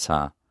this case,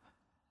 huh?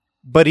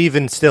 but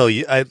even still,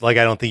 I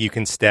don't think you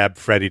can stab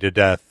Freddy to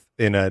death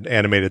in an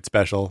animated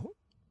special,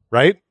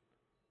 right?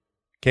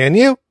 Can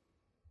you?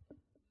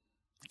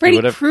 Freddy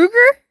would've- Krueger?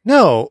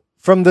 No,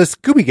 from the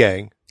Scooby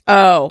Gang.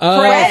 Oh,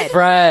 Fred.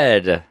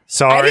 Fred. I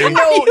Sorry. didn't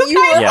know you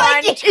were Yeah.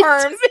 on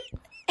terms.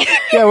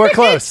 Yeah, we're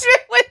close.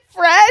 With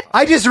Fred?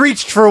 I just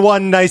reached for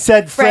one and I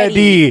said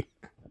Freddy.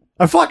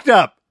 I fucked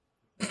up.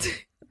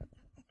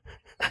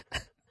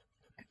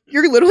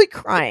 You're literally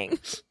crying.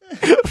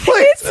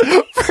 Please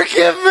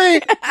forgive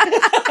me.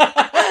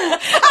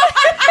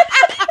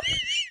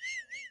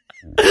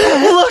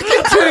 Look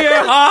into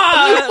your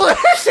heart.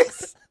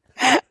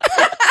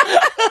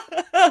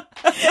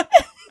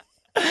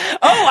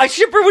 Oh, I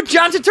ship her with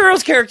John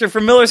Turturro's character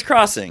from Miller's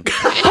Crossing.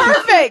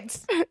 Perfect.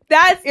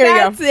 That's Here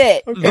you go.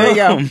 it. There you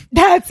go.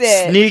 That's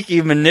it.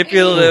 Sneaky,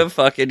 manipulative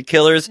fucking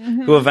killers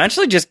who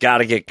eventually just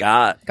gotta get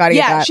got. Gotta get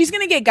Yeah, that. she's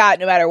gonna get got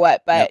no matter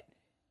what, but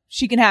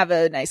she can have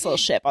a nice little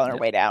ship on her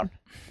way down.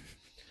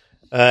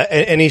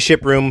 Any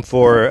ship room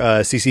for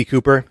CC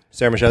Cooper,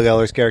 Sarah Michelle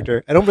Gellar's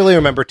character? I don't really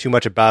remember too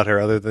much about her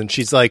other than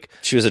she's like,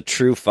 She was a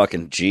true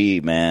fucking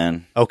G,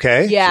 man.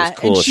 okay. Yeah,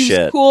 cool and as she was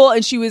shit. cool,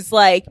 and she was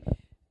like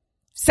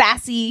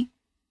sassy.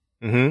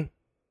 Mm-hmm.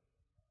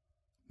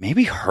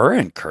 maybe her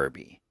and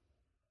Kirby.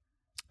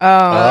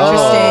 Oh,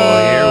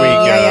 interesting. Here we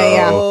go.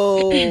 Yeah.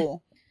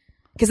 Oh,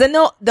 Because then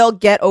they'll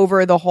get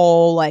over the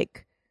whole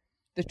like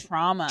the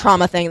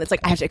trauma. thing. That's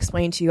like I have to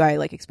explain to you. I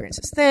like experienced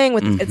this thing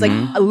with. It's like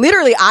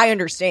literally I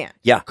understand.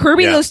 Yeah.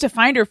 Kirby Yeah. goes to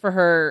find her for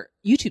her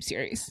YouTube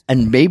series.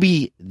 And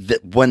maybe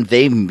when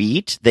they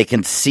meet, they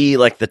can see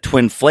like the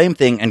twin flame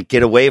thing and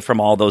get away from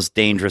all those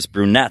dangerous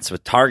brunettes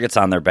with targets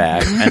on their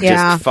back and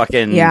Yeah. just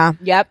fucking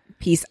Yep.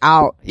 Peace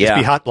out. yeah.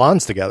 Be hot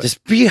blondes together.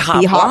 Just be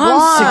hot Be hot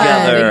blondes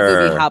blondes.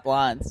 together. Big hot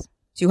blondes.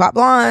 2 hot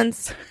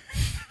blondes.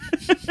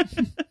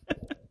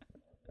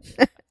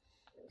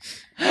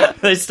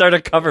 They start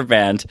a cover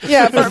band.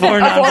 Yeah, for Four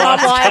hot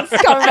blondes.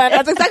 Cover band.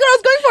 That's exactly what I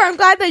was going for. I'm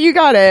glad that you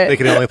got They it.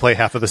 can only play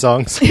half of the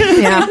songs.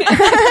 Yeah.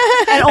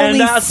 And only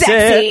that's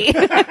sexy.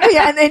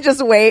 Yeah, and then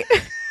just wait.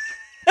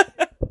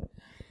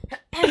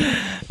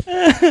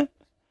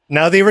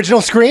 Now the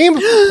original Scream.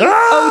 OG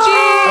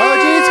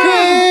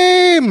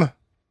Scream.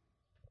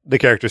 The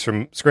characters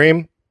from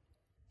Scream: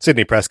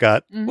 Sidney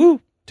Prescott, Woo.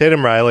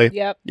 Tatum Riley,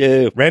 Yep.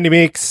 Yeah. Randy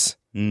Meeks,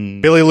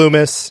 Mm. Billy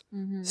Loomis,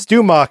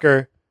 Stu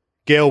Macher,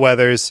 Gail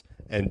Weathers,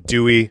 and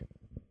Dewey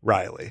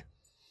Riley.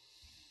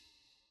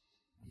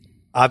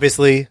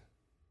 Obviously,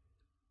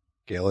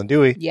 Gail and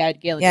Dewey. Yeah,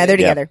 Gail. Yeah, they're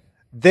together.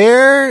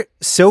 They're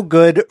so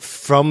good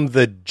from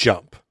the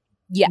jump.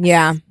 Yes.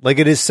 Yeah. Like,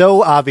 it is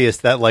so obvious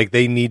that like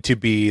they need to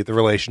be the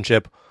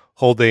relationship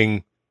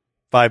holding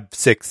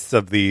 5/6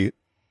 of the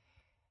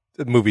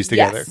movies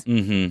together. Yes.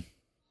 Mm-hmm.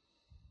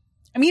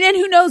 I mean, and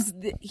who knows?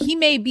 He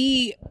may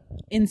be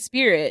in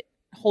spirit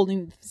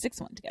holding the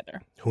 6th one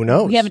together. Who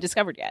knows? We haven't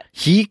discovered yet.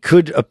 He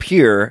could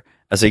appear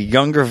as a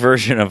younger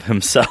version of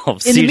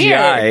himself, In the mirror.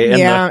 CGI, In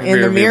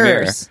the rearview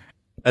mirrors.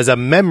 As a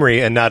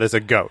memory and not as a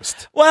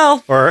ghost.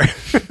 Well, Or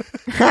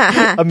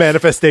a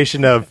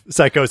manifestation of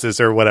psychosis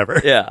or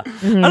whatever. yeah. I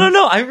don't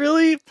know.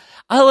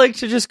 I like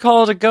to just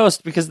call it a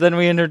ghost because then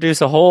we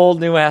introduce a whole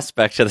new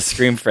aspect to the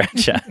Scream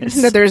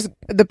franchise. That there's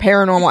the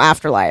paranormal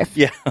afterlife.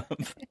 Yeah.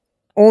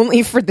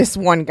 Only for this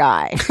one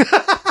guy.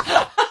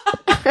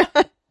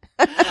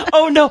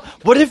 Oh no!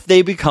 What if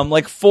they become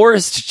like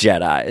forest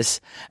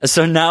Jedis?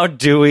 So now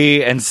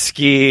Dewey and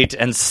Skeet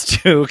and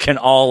Stu can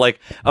all like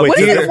What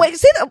is Either- it? Wait,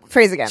 say the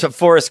phrase again. so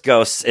forest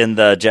ghosts in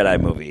the Jedi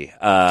movie.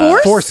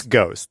 Force? Force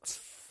ghosts.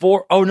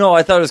 Oh no!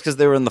 I thought it was because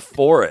they were in the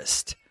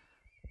forest.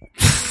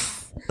 I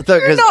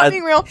thought You're 'cause not I-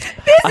 being real.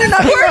 This is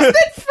not worse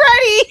than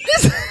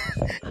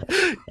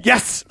Freddy.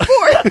 Yes.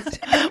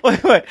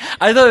 wait.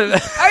 I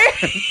thought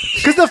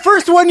Because the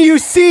first one you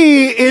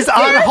see is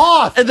on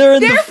Hoth. they're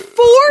in They're the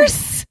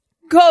force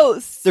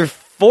ghosts. they're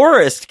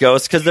forest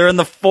ghosts because they're in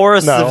the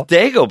forest No. of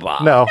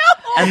Dagobah. No.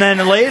 And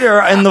then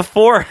later in the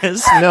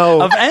forest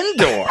No. of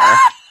Endor.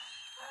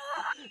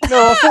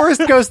 No, a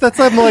forest ghost, that's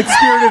some like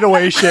Spirited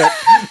Away shit.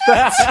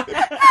 That's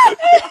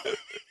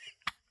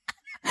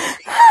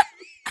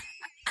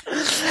The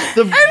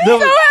So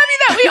happy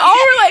that we all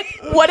were like,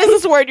 what is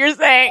this word you're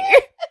saying?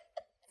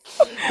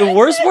 The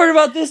worst part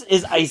about this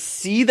is I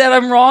see that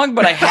I'm wrong,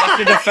 but I have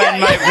to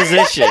defend my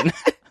position.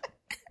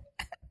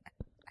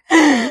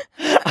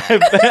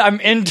 I'm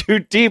in too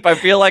deep. I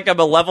feel like I'm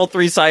a level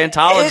 3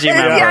 Scientology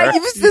member. Yeah,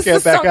 you've You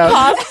can't back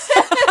out.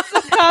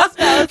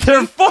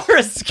 They're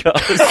forest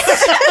ghosts.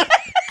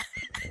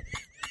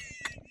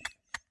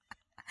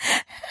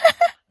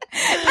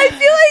 I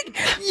feel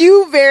like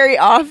you very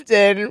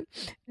often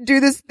do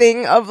this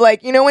thing of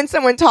like, you know, when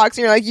someone talks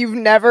and you're like, you've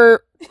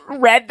never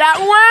read that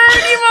word,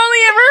 you've only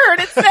ever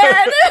heard it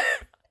said.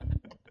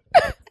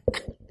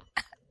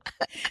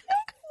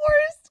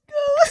 Forest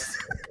ghost.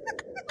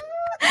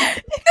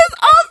 Because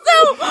also,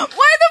 why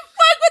the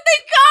fuck would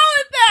they call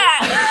it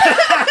that?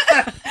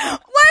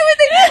 Why would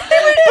they?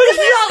 But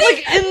it's not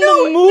like in the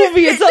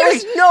movie. It's not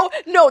like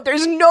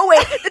There's no way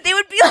that they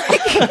would be like,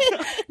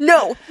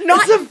 no,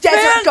 not It's a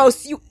desert fan-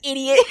 ghosts, you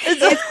idiot.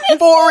 It's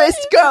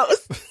forest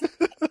ghosts.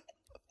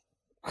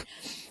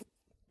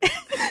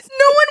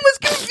 No one was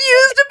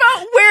confused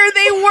about where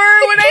they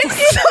were when I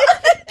saw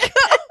the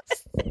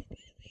ghost.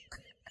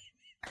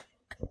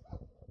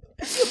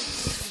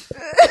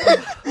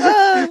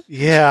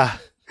 yeah.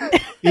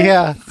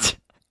 Yeah.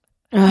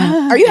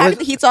 Are you happy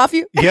the heat's off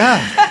you?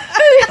 Yeah.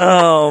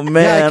 oh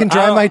man, Yeah, I can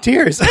dry my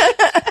tears.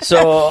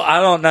 So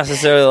I don't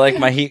necessarily like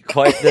my heat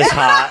quite this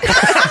hot.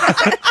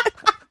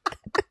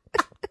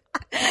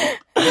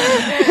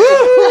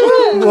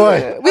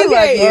 Boy. We love you.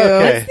 Okay.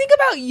 Let's think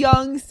about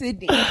young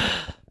Sydney.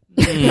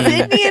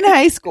 Sydney in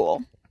high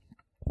school.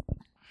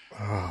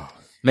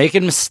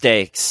 Making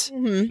mistakes,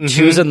 Mm-hmm.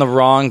 choosing the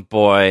wrong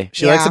boy.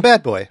 She likes Yeah. a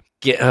bad boy.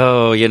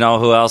 You know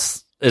who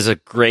else is a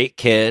great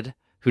kid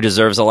who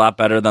deserves a lot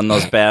better than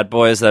those bad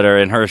boys that are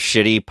in her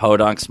shitty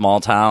podunk small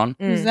town?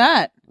 Who's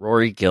that?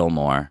 Rory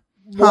Gilmore.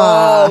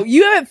 Whoa,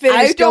 you haven't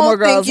finished I Gilmore don't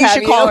Girls, think you have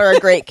should call her a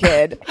great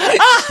kid.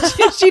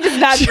 She does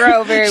not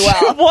grow very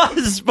well.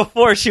 She was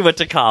before she went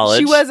to college.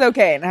 She was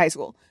okay in high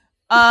school.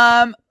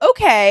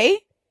 Okay.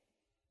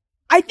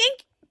 I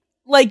think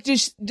like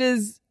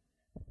does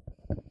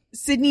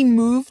Sydney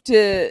move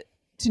to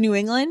New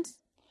England?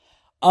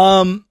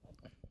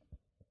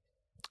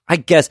 I I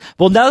guess.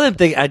 Well, now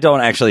that I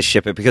don't actually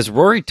ship it because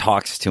Rory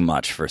talks too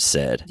much for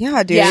Sid.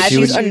 Yeah, dude. Yeah,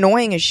 she's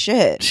annoying as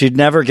shit. She'd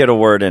never get a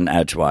word in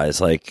edgewise.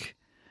 Like,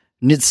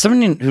 needs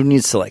someone who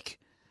needs to like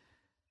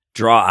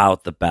draw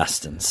out the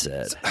best in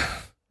Sid.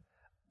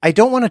 I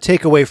don't want to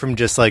take away from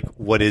just like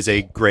what is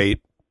a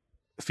great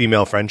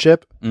female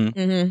friendship.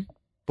 Mm-hmm.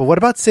 But what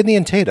about Sydney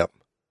and Tatum?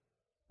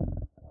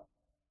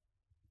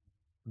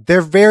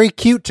 They're very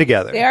cute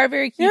together. They are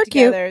very cute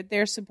together.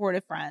 They're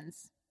supportive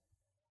friends.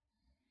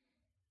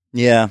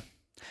 Yeah.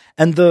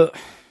 And the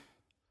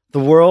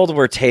world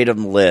where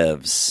Tatum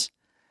lives,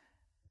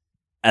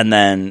 and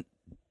then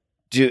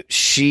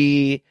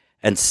she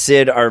and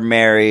Sid are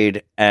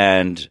married,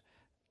 and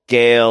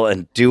Gail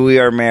and Dewey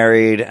are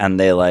married, and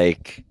they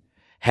like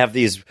have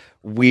these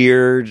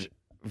weird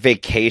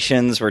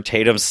vacations where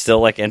Tatum's still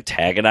like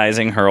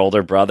antagonizing her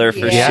older brother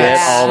for shit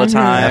all the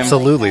time.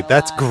 Absolutely.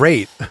 That's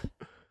great.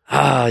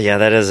 Oh, yeah,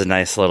 that is a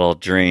nice little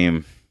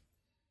dream.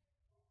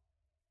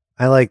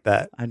 I like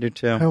that. I do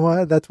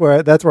too. That's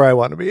where I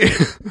want to be.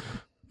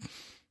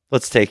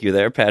 Let's take you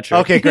there,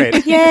 Patrick. Okay,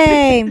 great.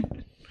 Yay.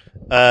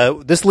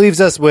 This leaves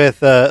us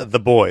with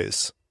the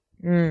boys.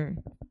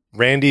 Mm.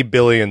 Randy,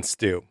 Billy, and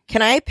Stu.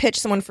 Can I pitch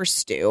someone for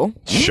Stu?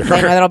 Sure.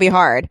 I know that'll be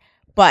hard,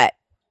 but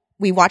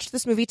we watched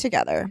this movie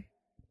together.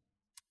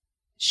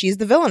 She's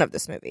the villain of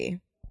this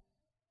movie.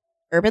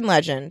 Urban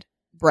legend,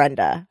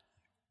 Brenda.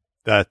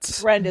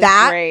 That's Brenda's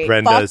that great.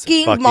 Brenda's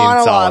fucking fucking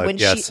monologue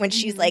solid, when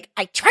she's like,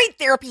 I tried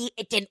therapy,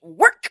 it didn't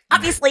work,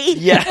 obviously.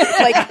 Yeah.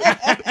 like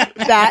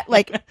that,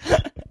 like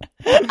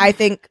I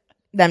think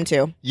them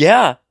too.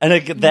 Yeah,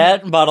 and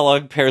that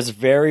monologue pairs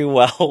very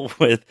well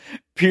with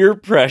peer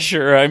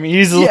pressure. I'm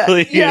easily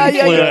influenced.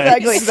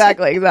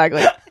 Exactly.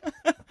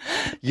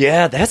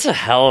 Yeah, that's a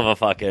hell of a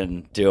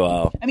fucking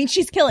duo. I mean,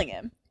 she's killing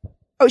him.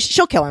 Oh,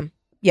 she'll kill him.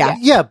 Yeah.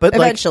 Yeah, but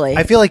eventually.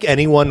 I feel like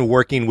anyone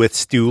working with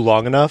Stu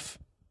long enough.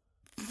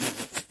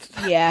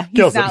 Yeah,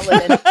 Kills he's not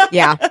him. living.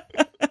 Yeah.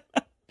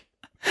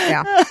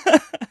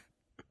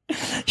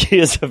 He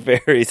is a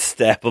very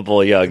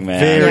stabbable young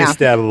man. Very Yeah.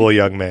 stabbable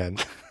young man.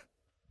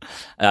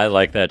 I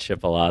like that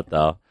ship a lot,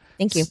 though.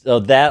 Thank you. So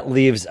that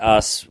leaves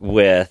us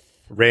with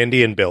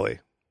Randy and Billy.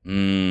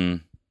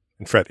 And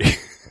Freddie.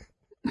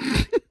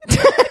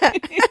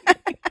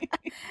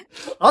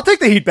 I'll take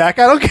the heat back.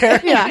 I don't care.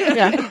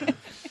 Yeah.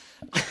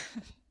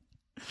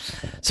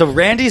 So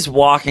Randy's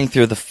walking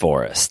through the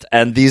forest,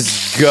 and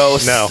these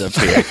ghosts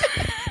appear.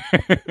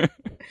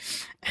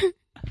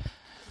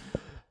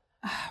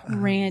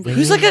 Randy.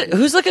 Who's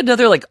like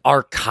another like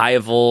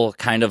archival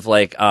kind of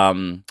like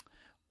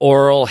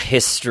oral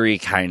history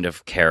kind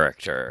of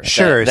character.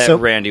 Sure, that so-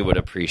 Randy would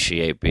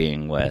appreciate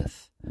being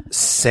with.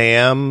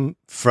 Sam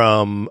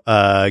from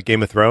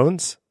Game of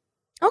Thrones.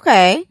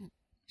 Okay.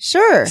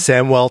 Sure.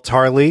 Samuel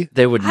Tarly.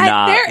 They would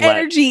not. Their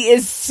energy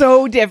is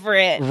so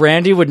different.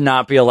 Randy would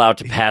not be allowed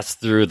to pass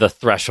through the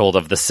threshold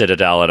of the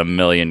Citadel in a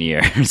million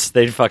years.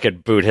 They'd fucking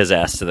boot his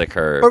ass to the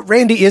curb. But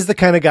Randy is the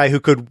kind of guy who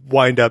could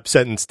wind up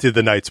sentenced to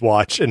the Night's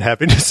Watch and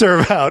having to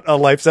serve out a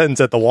life sentence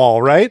at the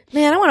wall, right?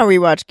 Man, I want to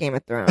rewatch Game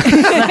of Thrones.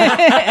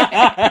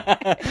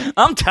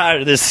 I'm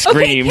tired of this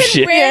scream Can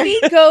shit.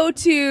 Randy go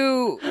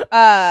to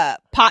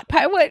Pot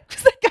Pie? What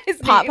was that guy's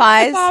Pot name?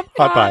 Pies?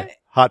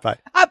 Hot pie.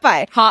 Hot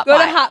Pie. Hot Go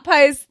Pie. to Hot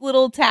Pie's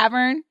little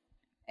tavern,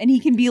 and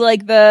he can be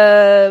like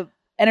the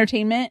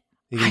entertainment.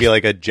 He can be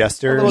like a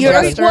jester. A little or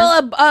something. jester.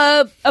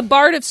 Well, a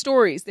bard of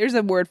stories. There's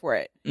a word for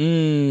it.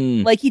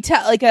 Like he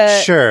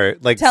Sure.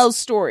 Like tells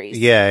stories.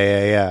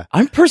 Yeah.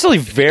 I'm personally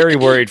very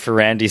worried for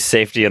Randy's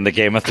safety in the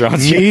Game of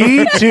Thrones.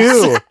 Me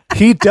too.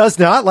 He does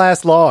not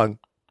last long.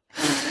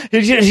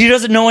 He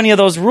doesn't know any of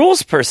those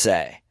rules per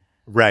se.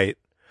 Right.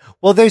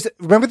 Well, there's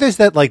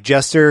that like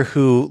jester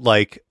who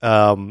like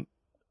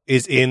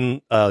is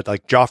in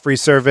like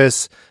Joffrey's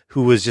service,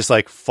 who was just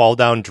like fall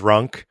down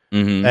drunk.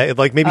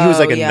 Like maybe he was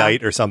like a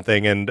knight or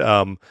something, and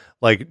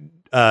like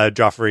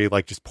Joffrey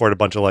like just poured a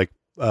bunch of like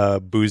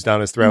booze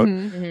down his throat.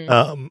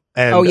 And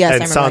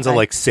Sansa that.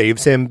 like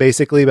saves him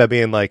basically by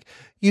being like,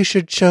 "You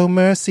should show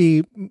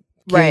mercy, King."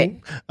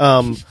 Right.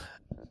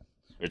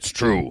 It's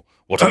true.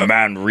 What a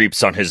man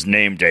reaps on his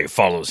name day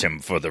follows him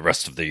for the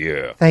rest of the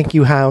year. Thank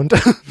you, Hound.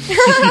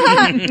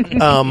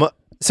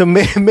 So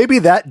maybe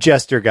that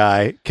jester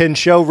guy can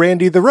show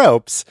Randy the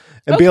ropes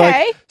and be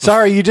like,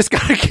 sorry, you just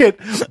got to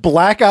get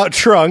blackout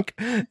drunk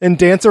and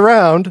dance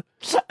around.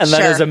 And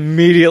then is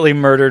immediately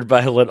murdered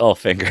by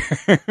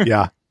Littlefinger.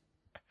 Yeah.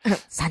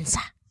 Sansa.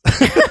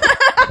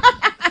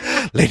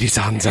 Lady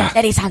Sansa.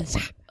 Lady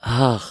Sansa.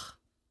 Ugh.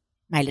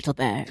 My little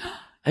bird.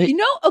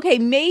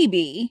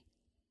 Maybe.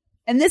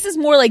 And this is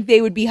more like they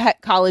would be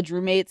college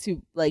roommates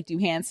who like do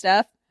hand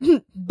stuff.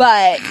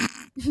 But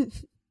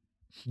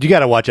You got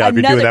to watch out if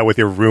you're doing that with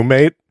your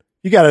roommate.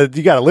 You got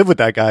to live with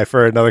that guy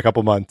for another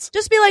couple months.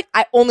 Just be like,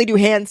 I only do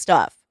hand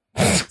stuff.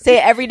 Say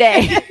it every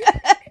day.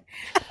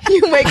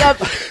 You wake up,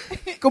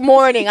 good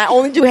morning, I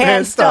only do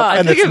hand stuff.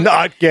 And it's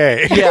not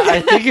gay. Yeah,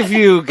 I think if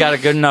you got a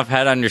good enough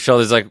head on your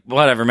shoulders, like,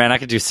 whatever, man, I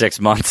could do 6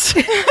 months.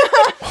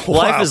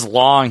 Life is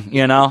long,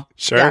 you know?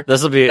 Sure. Yeah.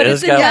 This will be... But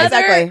this it's guy- another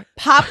exactly.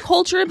 pop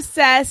culture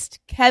obsessed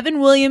Kevin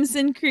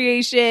Williamson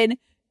creation,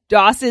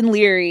 Dawson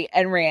Leary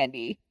and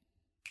Randy.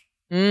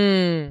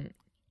 Mm.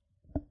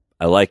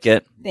 I like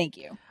it. Thank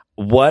you.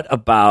 What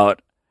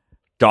about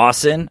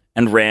Dawson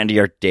and Randy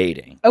are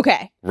dating,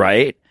 Okay.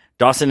 right?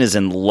 Dawson is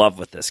in love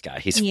with this guy.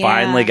 He's Yeah.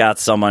 finally got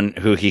someone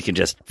who he can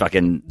just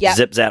fucking Yep.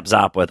 zip, zap,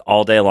 zop with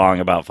all day long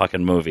about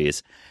fucking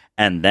movies.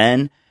 And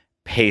then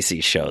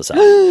Pacey shows up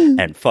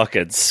and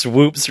fucking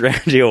swoops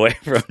Randy away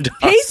from Dawson.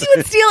 Pacey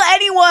would steal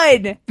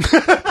anyone.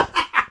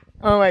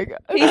 Oh my god.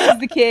 Pacey's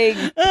the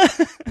king.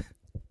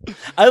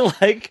 I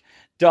like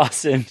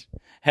Dawson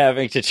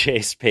having to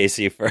chase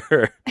Pacey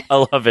for a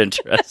love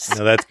interest.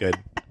 No, that's good.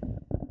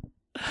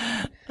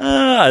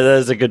 That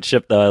is a good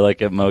ship, though. I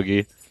like it,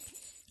 Mogi.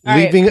 All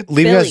right,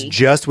 Leaving us Billy.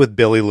 just with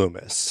Billy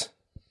Loomis.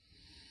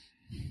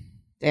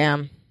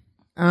 Damn.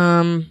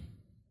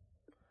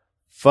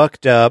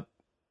 Fucked up.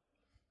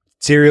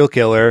 Serial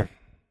killer.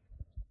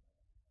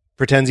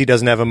 Pretends he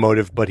doesn't have a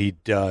motive, but he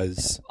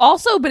does.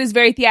 Also, but is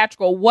very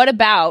theatrical. What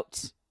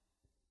about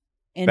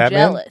Batman?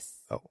 Angelus?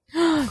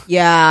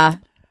 Yeah.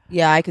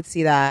 Yeah, I could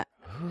see that.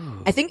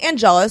 I think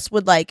Angelus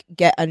would like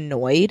get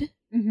annoyed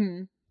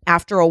Mm-hmm.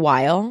 after a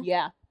while,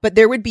 Yeah. but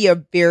there would be a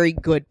very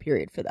good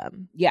period for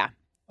them. Yeah.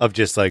 Of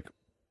just like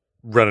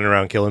running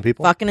around killing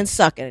people. Fucking and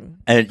sucking.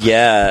 And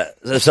yeah,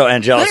 so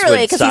Angelus Literally,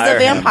 would 'cause he's a sire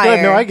him. vampire.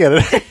 Good, no, I get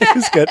it.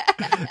 It's good.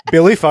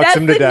 Billy fucks That's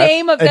him to the death.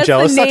 name of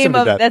Angelus sucks him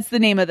to death. that's the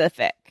name of the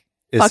fic.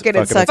 Is Fucking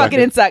and sucking. Fucking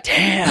and suck.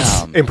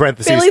 Damn. In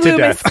parentheses, Billy to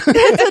Loomis.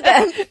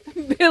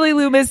 death. Billy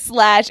Loomis /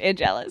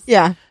 Angelus.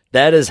 Yeah.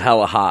 That is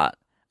hella hot.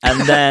 And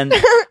then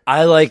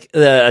I like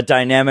a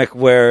dynamic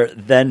where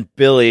then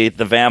Billy,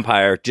 the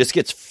vampire, just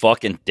gets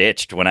fucking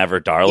ditched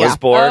whenever Darla's Yeah.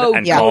 bored Oh,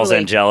 and yeah. calls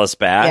Totally. Angelus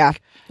back. Yeah.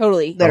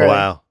 Totally. Oh,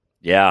 wow.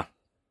 Yeah.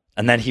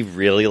 And then he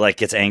really like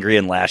gets angry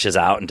and lashes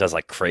out and does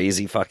like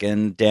crazy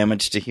fucking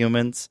damage to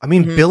humans. I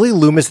mean, Billy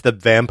Loomis the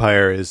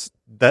vampire is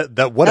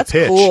that what That's a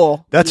pitch.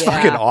 cool. That's Yeah.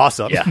 fucking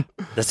awesome. Yeah.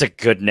 That's a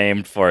good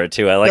name for it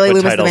too. I like Billy when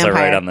Loomis the titles are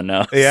right vampire. on the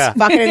nose. Yeah.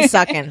 Fucking and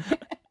sucking.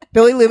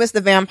 Billy Loomis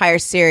the Vampire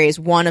series,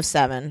 1 of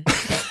 7.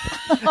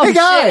 Hey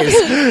guys,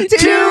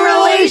 Two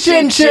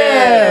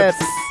relationships.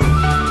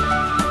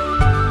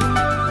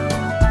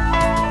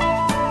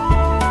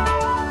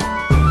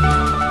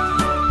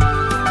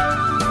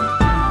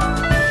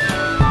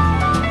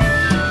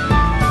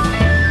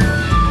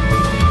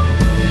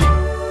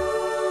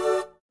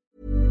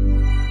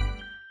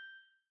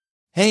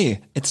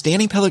 Hey, it's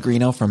Danny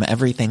Pellegrino from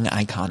Everything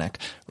Iconic.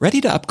 Ready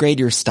to upgrade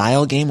your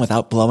style game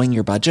without blowing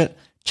your budget?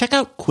 Check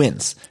out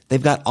Quince.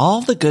 They've got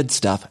all the good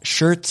stuff,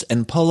 shirts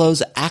and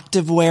polos,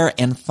 activewear,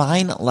 and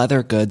fine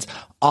leather goods,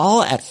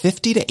 all at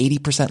 50 to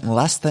 80%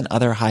 less than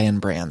other high-end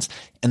brands.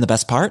 And the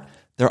best part?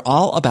 They're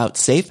all about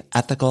safe,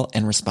 ethical,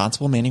 and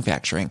responsible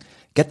manufacturing.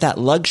 Get that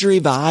luxury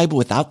vibe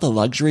without the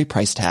luxury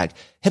price tag.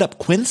 Hit up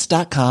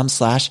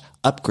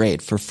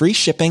quince.com/upgrade for free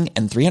shipping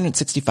and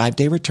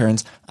 365-day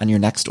returns on your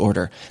next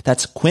order.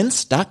 That's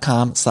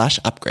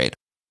quince.com/upgrade.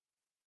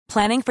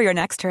 Planning for your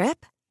next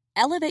trip?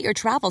 Elevate your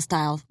travel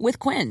style with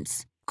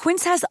Quince.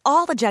 Quince has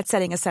all the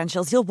jet-setting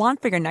essentials you'll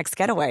want for your next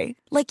getaway,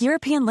 like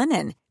European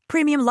linen,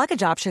 premium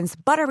luggage options,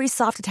 buttery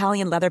soft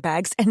Italian leather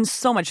bags, and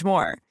so much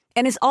more.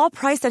 And is all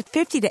priced at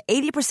 50 to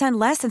 80%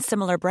 less than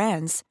similar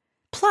brands.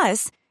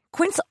 Plus,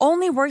 Quince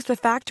only works with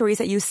factories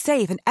that use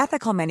safe and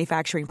ethical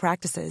manufacturing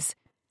practices.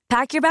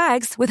 Pack your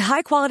bags with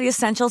high-quality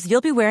essentials you'll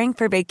be wearing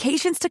for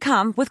vacations to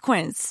come with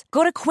Quince.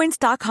 Go to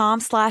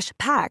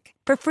quince.com/pack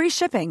for free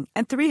shipping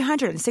and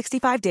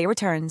 365-day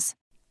returns.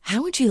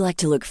 How would you like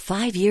to look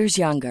 5 years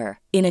younger?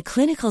 In a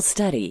clinical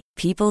study,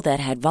 people that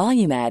had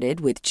volume added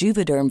with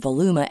Juvederm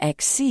Voluma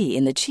XC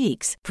in the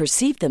cheeks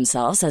perceived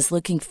themselves as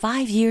looking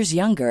 5 years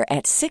younger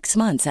at 6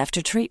 months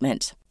after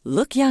treatment.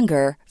 Look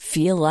younger,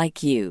 feel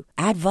like you.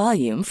 Add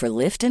volume for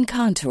lift and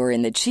contour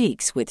in the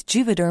cheeks with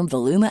Juvederm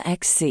Voluma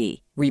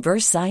XC.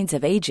 Reverse signs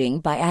of aging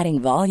by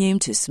adding volume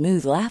to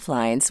smooth laugh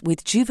lines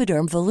with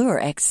Juvederm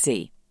Volure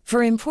XC.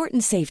 For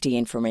important safety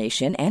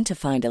information and to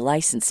find a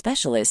licensed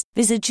specialist,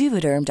 visit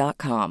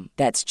Juvederm.com.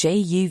 That's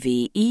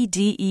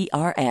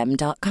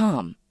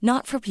JUVEDERM.com.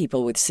 Not for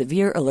people with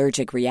severe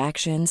allergic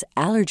reactions,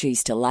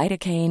 allergies to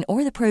lidocaine,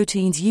 or the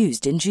proteins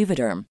used in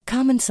Juvederm.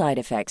 Common side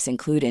effects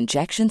include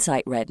injection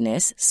site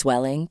redness,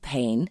 swelling,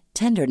 pain,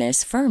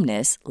 tenderness,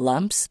 firmness,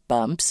 lumps,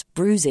 bumps,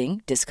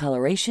 bruising,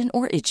 discoloration,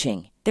 or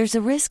itching. There's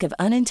a risk of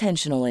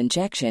unintentional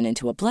injection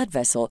into a blood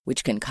vessel,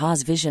 which can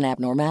cause vision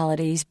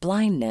abnormalities,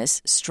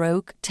 blindness,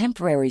 stroke,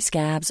 temporary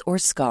scabs, or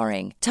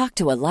scarring. Talk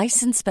to a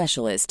licensed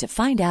specialist to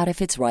find out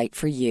if it's right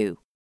for you.